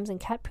enzymes and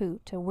cat poo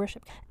to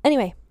worship.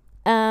 Anyway,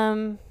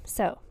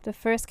 so the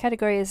first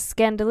category is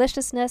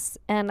scandaliciousness,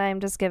 and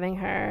I'm just giving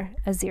her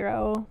a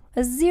 0.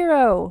 A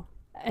 0!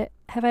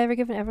 Have I ever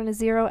given everyone a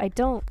 0? I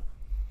don't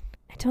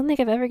think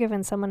I've ever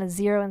given someone a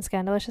 0 in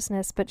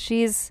scandaliciousness, but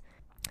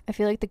I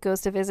feel like the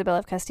ghost of Isabella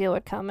of Castile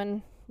would come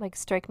and like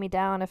strike me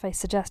down if I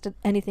suggested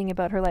anything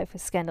about her life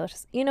was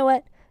scandalous. You know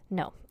what?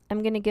 No.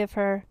 I'm going to give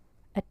her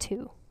a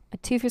 2. A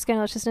 2 for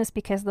scandaliciousness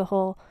because the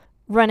whole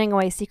running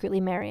away,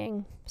 secretly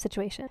marrying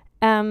situation.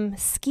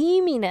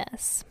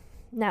 Scheminess.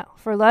 Now,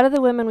 for a lot of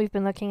the women we've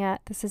been looking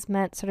at, this is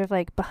meant sort of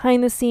like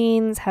behind the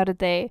scenes. How did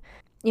they,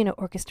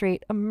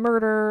 orchestrate a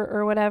murder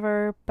or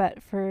whatever?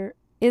 But for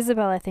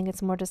Isabel, I think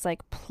it's more just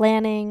like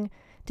planning.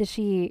 Did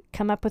she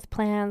come up with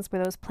plans?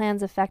 Were those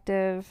plans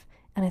effective?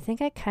 And I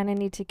think I kind of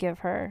need to give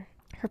her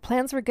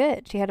plans were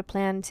good. She had a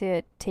plan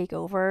to take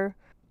over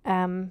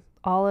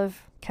all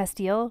of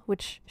Castile,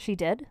 which she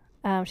did.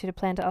 She had a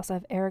plan to also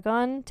have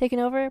Aragon taken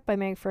over by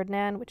marrying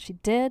Ferdinand, which she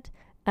did.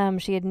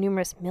 She had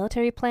numerous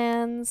military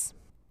plans.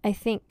 I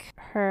think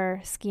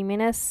her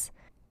scheminess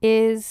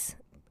is,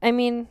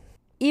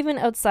 even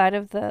outside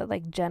of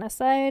the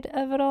genocide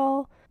of it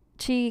all,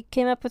 she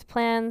came up with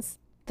plans.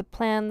 The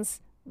plans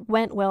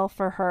went well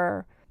for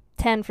her.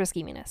 10 for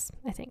scheminess,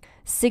 I think.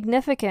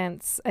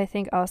 Significance, I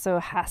think, also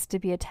has to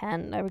be a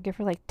 10. I would give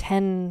her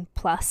 10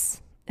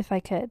 plus if I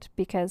could,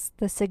 because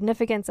the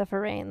significance of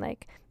her reign,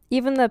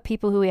 even the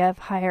people who we have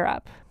higher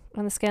up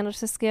on the scandalous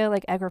scale,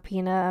 like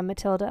Agrippina,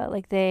 Matilda,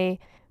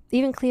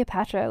 even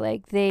Cleopatra,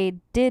 they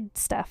did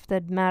stuff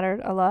that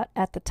mattered a lot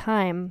at the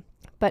time.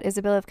 But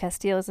Isabella of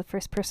Castile is the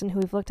first person who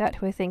we've looked at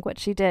who I think what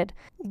she did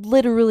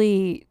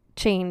literally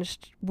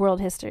changed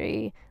world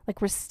history.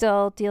 We're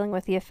still dealing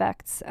with the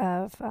effects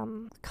of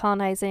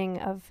colonizing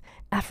of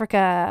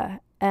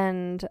Africa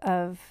and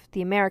of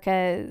the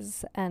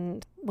Americas,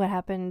 and what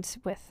happened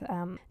with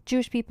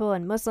Jewish people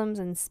and Muslims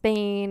in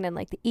Spain, and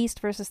the East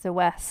versus the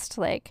West.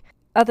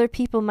 Other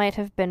people might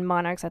have been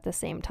monarchs at the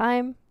same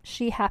time.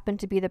 She happened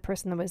to be the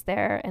person that was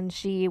there, and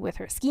she, with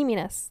her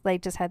scheminess,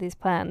 just had these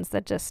plans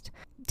that just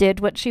did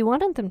what she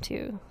wanted them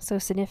to. So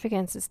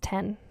significance is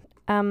 10.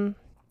 And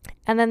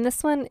then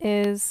this one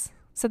is,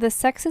 so the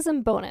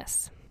sexism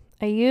bonus.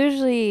 I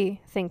usually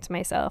think to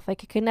myself,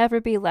 it could never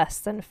be less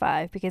than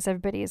 5 because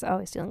everybody is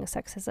always dealing with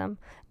sexism.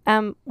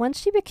 Once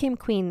she became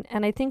queen,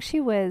 and I think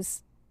she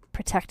was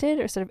protected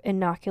or sort of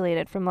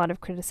inoculated from a lot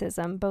of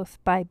criticism, both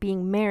by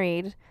being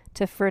married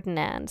to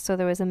Ferdinand. So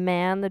there was a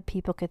man that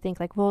people could think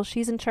like, well,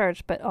 she's in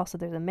charge, but also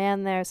there's a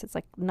man there, so it's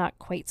like not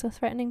quite so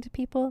threatening to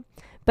people.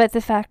 But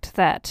the fact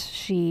that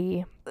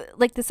she,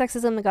 like the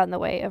sexism that got in the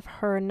way of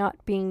her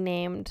not being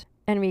named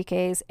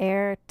Enrique's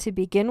heir to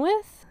begin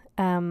with,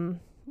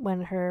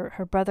 when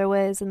her brother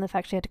was, and the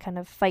fact she had to kind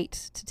of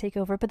fight to take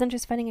over, but then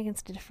just fighting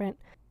against a different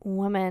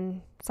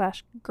woman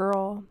 /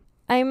 girl.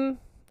 I'm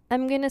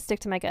going to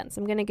stick to my guns.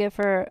 I'm going to give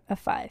her a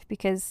 5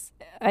 because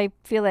I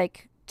feel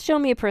like show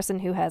me a person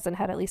who hasn't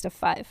had at least a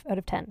 5 out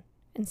of 10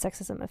 in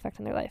sexism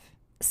affecting their life.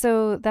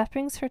 So that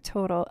brings her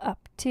total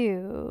up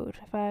to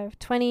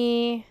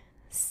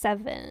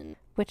 27,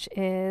 which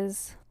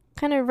is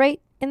kind of right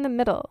in the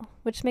middle,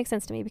 which makes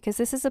sense to me because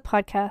this is a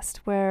podcast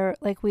where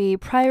like we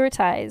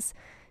prioritize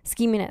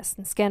scheminess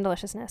and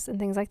scandaliciousness and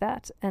things like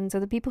that. And so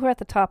the people who are at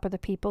the top are the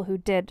people who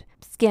did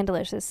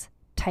scandalicious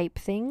type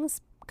things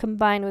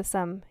combined with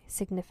some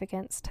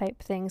significance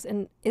type things.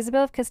 And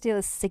Isabella of Castile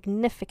is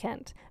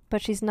significant,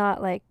 but she's not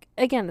like,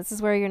 again, this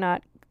is where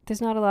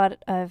there's not a lot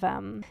of,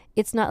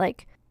 it's not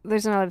like,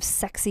 there's not a lot of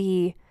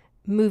sexy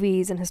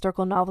movies and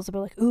historical novels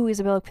about like, ooh,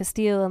 Isabella of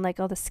Castile and like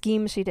all the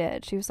schemes she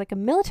did. She was like a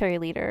military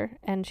leader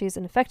and she's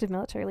an effective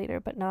military leader,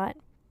 but not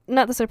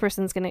the sort of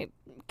person that's going to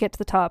get to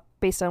the top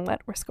based on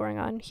what we're scoring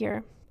on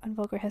here on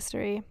Vulgar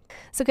History.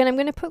 So again, I'm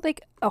going to put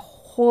like a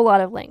whole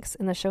lot of links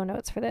in the show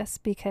notes for this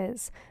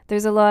because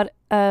there's a lot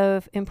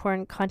of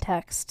important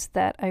context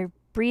that I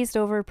breezed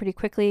over pretty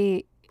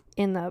quickly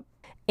in the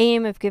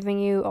aim of giving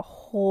you a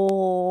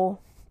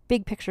whole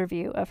big picture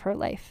view of her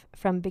life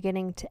from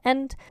beginning to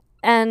end.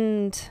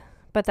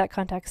 But that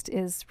context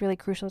is really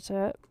crucial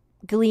to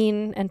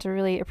glean and to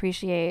really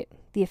appreciate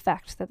the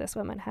effect that this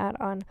woman had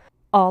on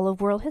all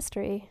of world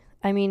history.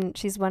 I mean,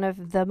 she's one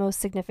of the most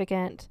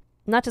significant,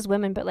 not just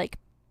women, but like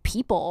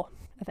people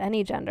of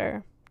any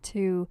gender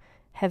to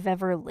have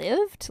ever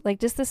lived. Like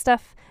just this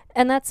stuff.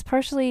 And that's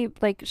partially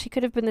like she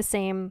could have been the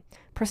same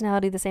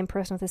personality, the same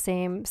person with the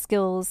same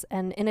skills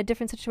and in a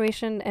different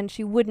situation. And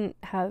she wouldn't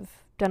have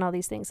done all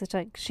these things. It's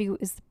like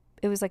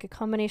it was like a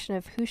combination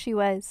of who she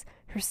was,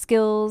 her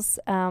skills,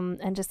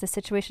 and just the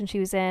situation she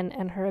was in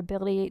and her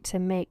ability to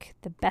make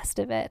the best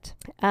of it,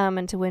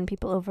 and to win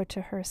people over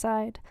to her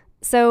side.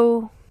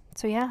 So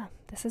yeah,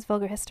 this is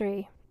Vulgar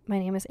History. My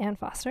name is Anne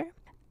Foster.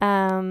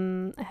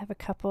 I have a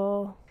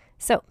couple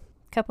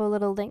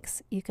little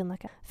links you can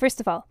look at. First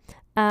of all,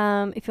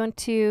 if you want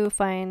to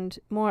find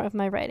more of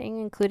my writing,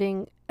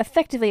 including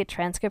effectively a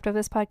transcript of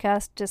this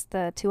podcast, just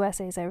the 2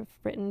 essays I've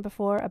written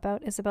before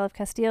about Isabella of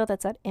Castile,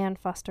 that's at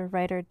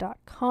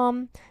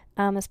annefosterwriter.com.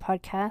 This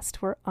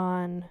podcast, we're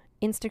on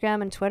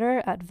Instagram and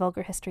Twitter at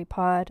Vulgar History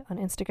Pod on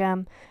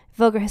Instagram,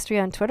 Vulgar History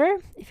on Twitter.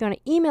 If you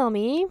want to email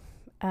me,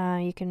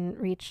 you can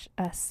reach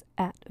us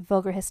at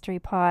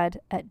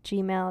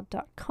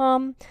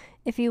vulgarhistorypod@gmail.com.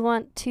 If you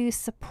want to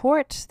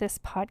support this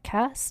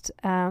podcast,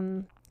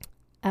 I'm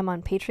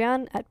on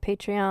Patreon at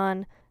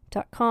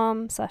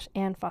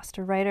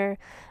patreon.com/AnneFosterWriter.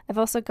 I've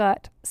also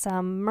got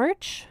some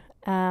merch,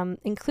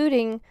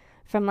 including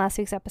from last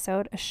week's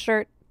episode, a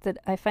shirt that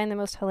I find the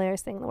most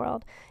hilarious thing in the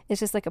world. It's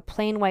just like a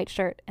plain white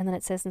shirt, and then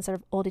it says in sort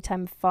of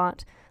oldie-time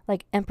font,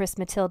 like Empress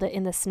Matilda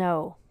in the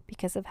snow,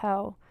 because of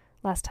how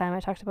last time I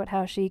talked about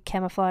how she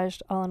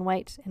camouflaged all in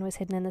white and was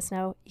hidden in the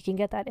snow. You can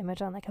get that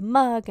image on like a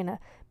mug and a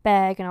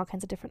bag and all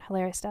kinds of different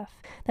hilarious stuff.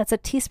 That's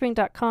at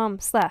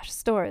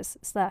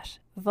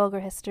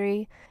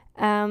teespring.com/stores/vulgarhistory.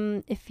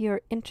 If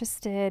you're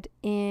interested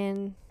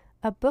in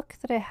a book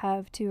that I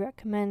have to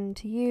recommend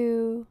to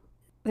you,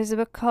 there's a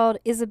book called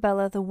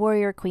Isabella the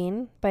Warrior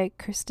Queen by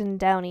Kirsten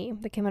Downey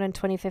that came out in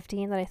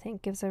 2015 that I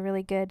think gives a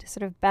really good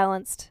sort of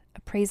balanced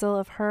appraisal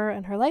of her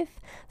and her life.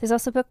 There's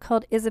also a book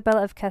called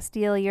Isabella of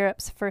Castile,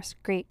 Europe's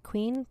First Great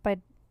Queen by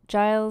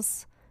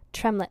Giles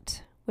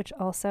Tremlett, which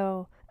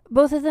also,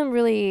 both of them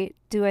really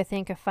do, I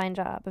think, a fine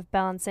job of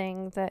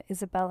balancing the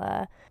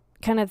Isabella,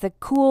 kind of the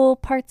cool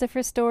parts of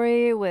her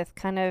story with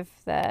kind of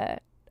the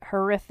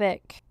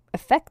horrific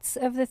effects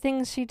of the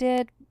things she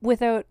did,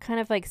 without kind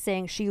of like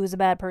saying she was a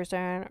bad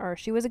person or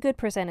she was a good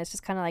person. It's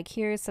just kind of like,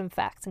 here's some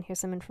facts and here's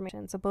some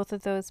information. So both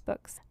of those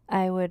books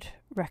I would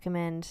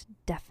recommend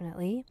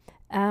definitely.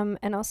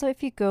 And also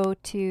if you go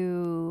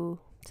to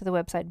the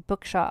website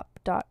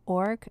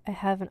bookshop.org, I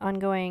have an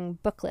ongoing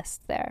book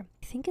list there.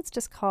 I think it's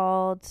just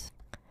called,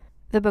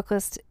 the book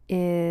list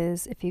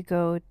is, if you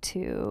go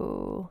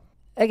to,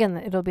 again,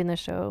 it'll be in the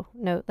show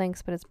note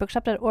links, but it's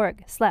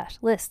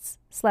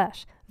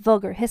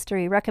bookshop.org/lists/vulgar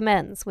history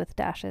recommends with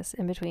dashes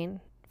in between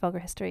vulgar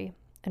history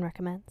and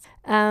recommends.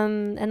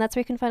 And that's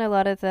where you can find a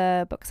lot of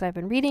the books I've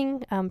been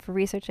reading for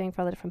researching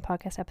for all the different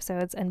podcast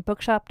episodes. And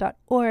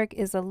bookshop.org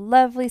is a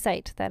lovely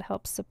site that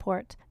helps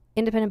support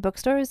independent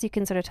bookstores. You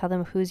can sort of tell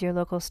them who's your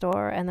local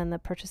store, and then the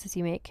purchases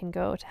you make can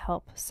go to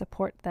help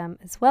support them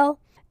as well.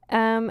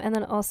 And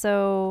then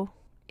also,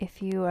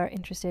 if you are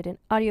interested in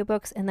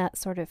audiobooks and that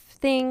sort of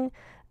thing,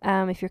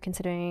 if you're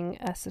considering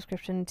a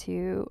subscription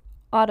to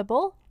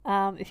Audible,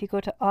 if you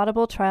go to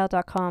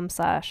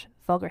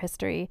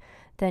audibletrial.com/vulgarhistory,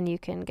 then you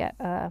can get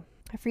a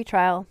a free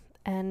trial,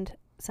 and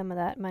some of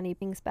that money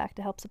brings back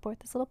to help support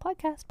this little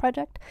podcast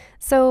project.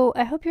 So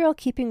I hope you're all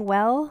keeping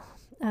well.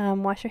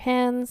 Wash your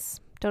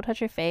hands, don't touch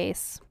your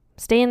face,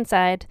 stay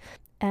inside,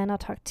 and I'll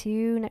talk to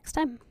you next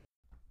time.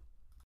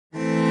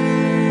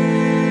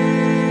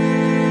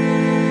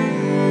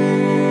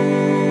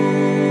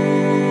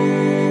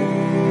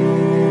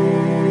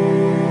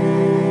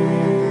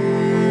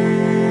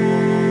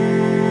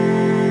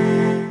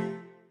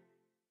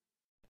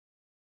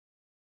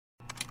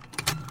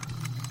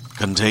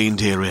 Contained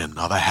herein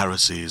are the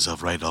heresies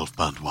of Radolf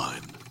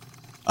Burntwine,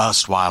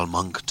 erstwhile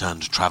monk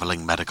turned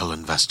traveling medical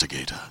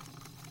investigator.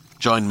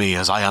 Join me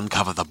as I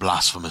uncover the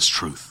blasphemous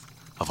truth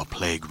of a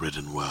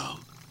plague-ridden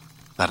world,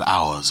 that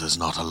ours is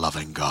not a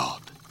loving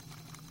God,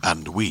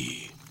 and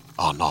we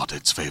are not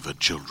its favored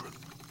children.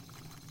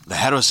 The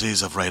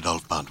heresies of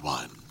Radolf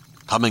Burntwine,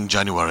 coming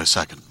January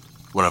 2nd,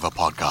 wherever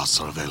podcasts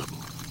are available.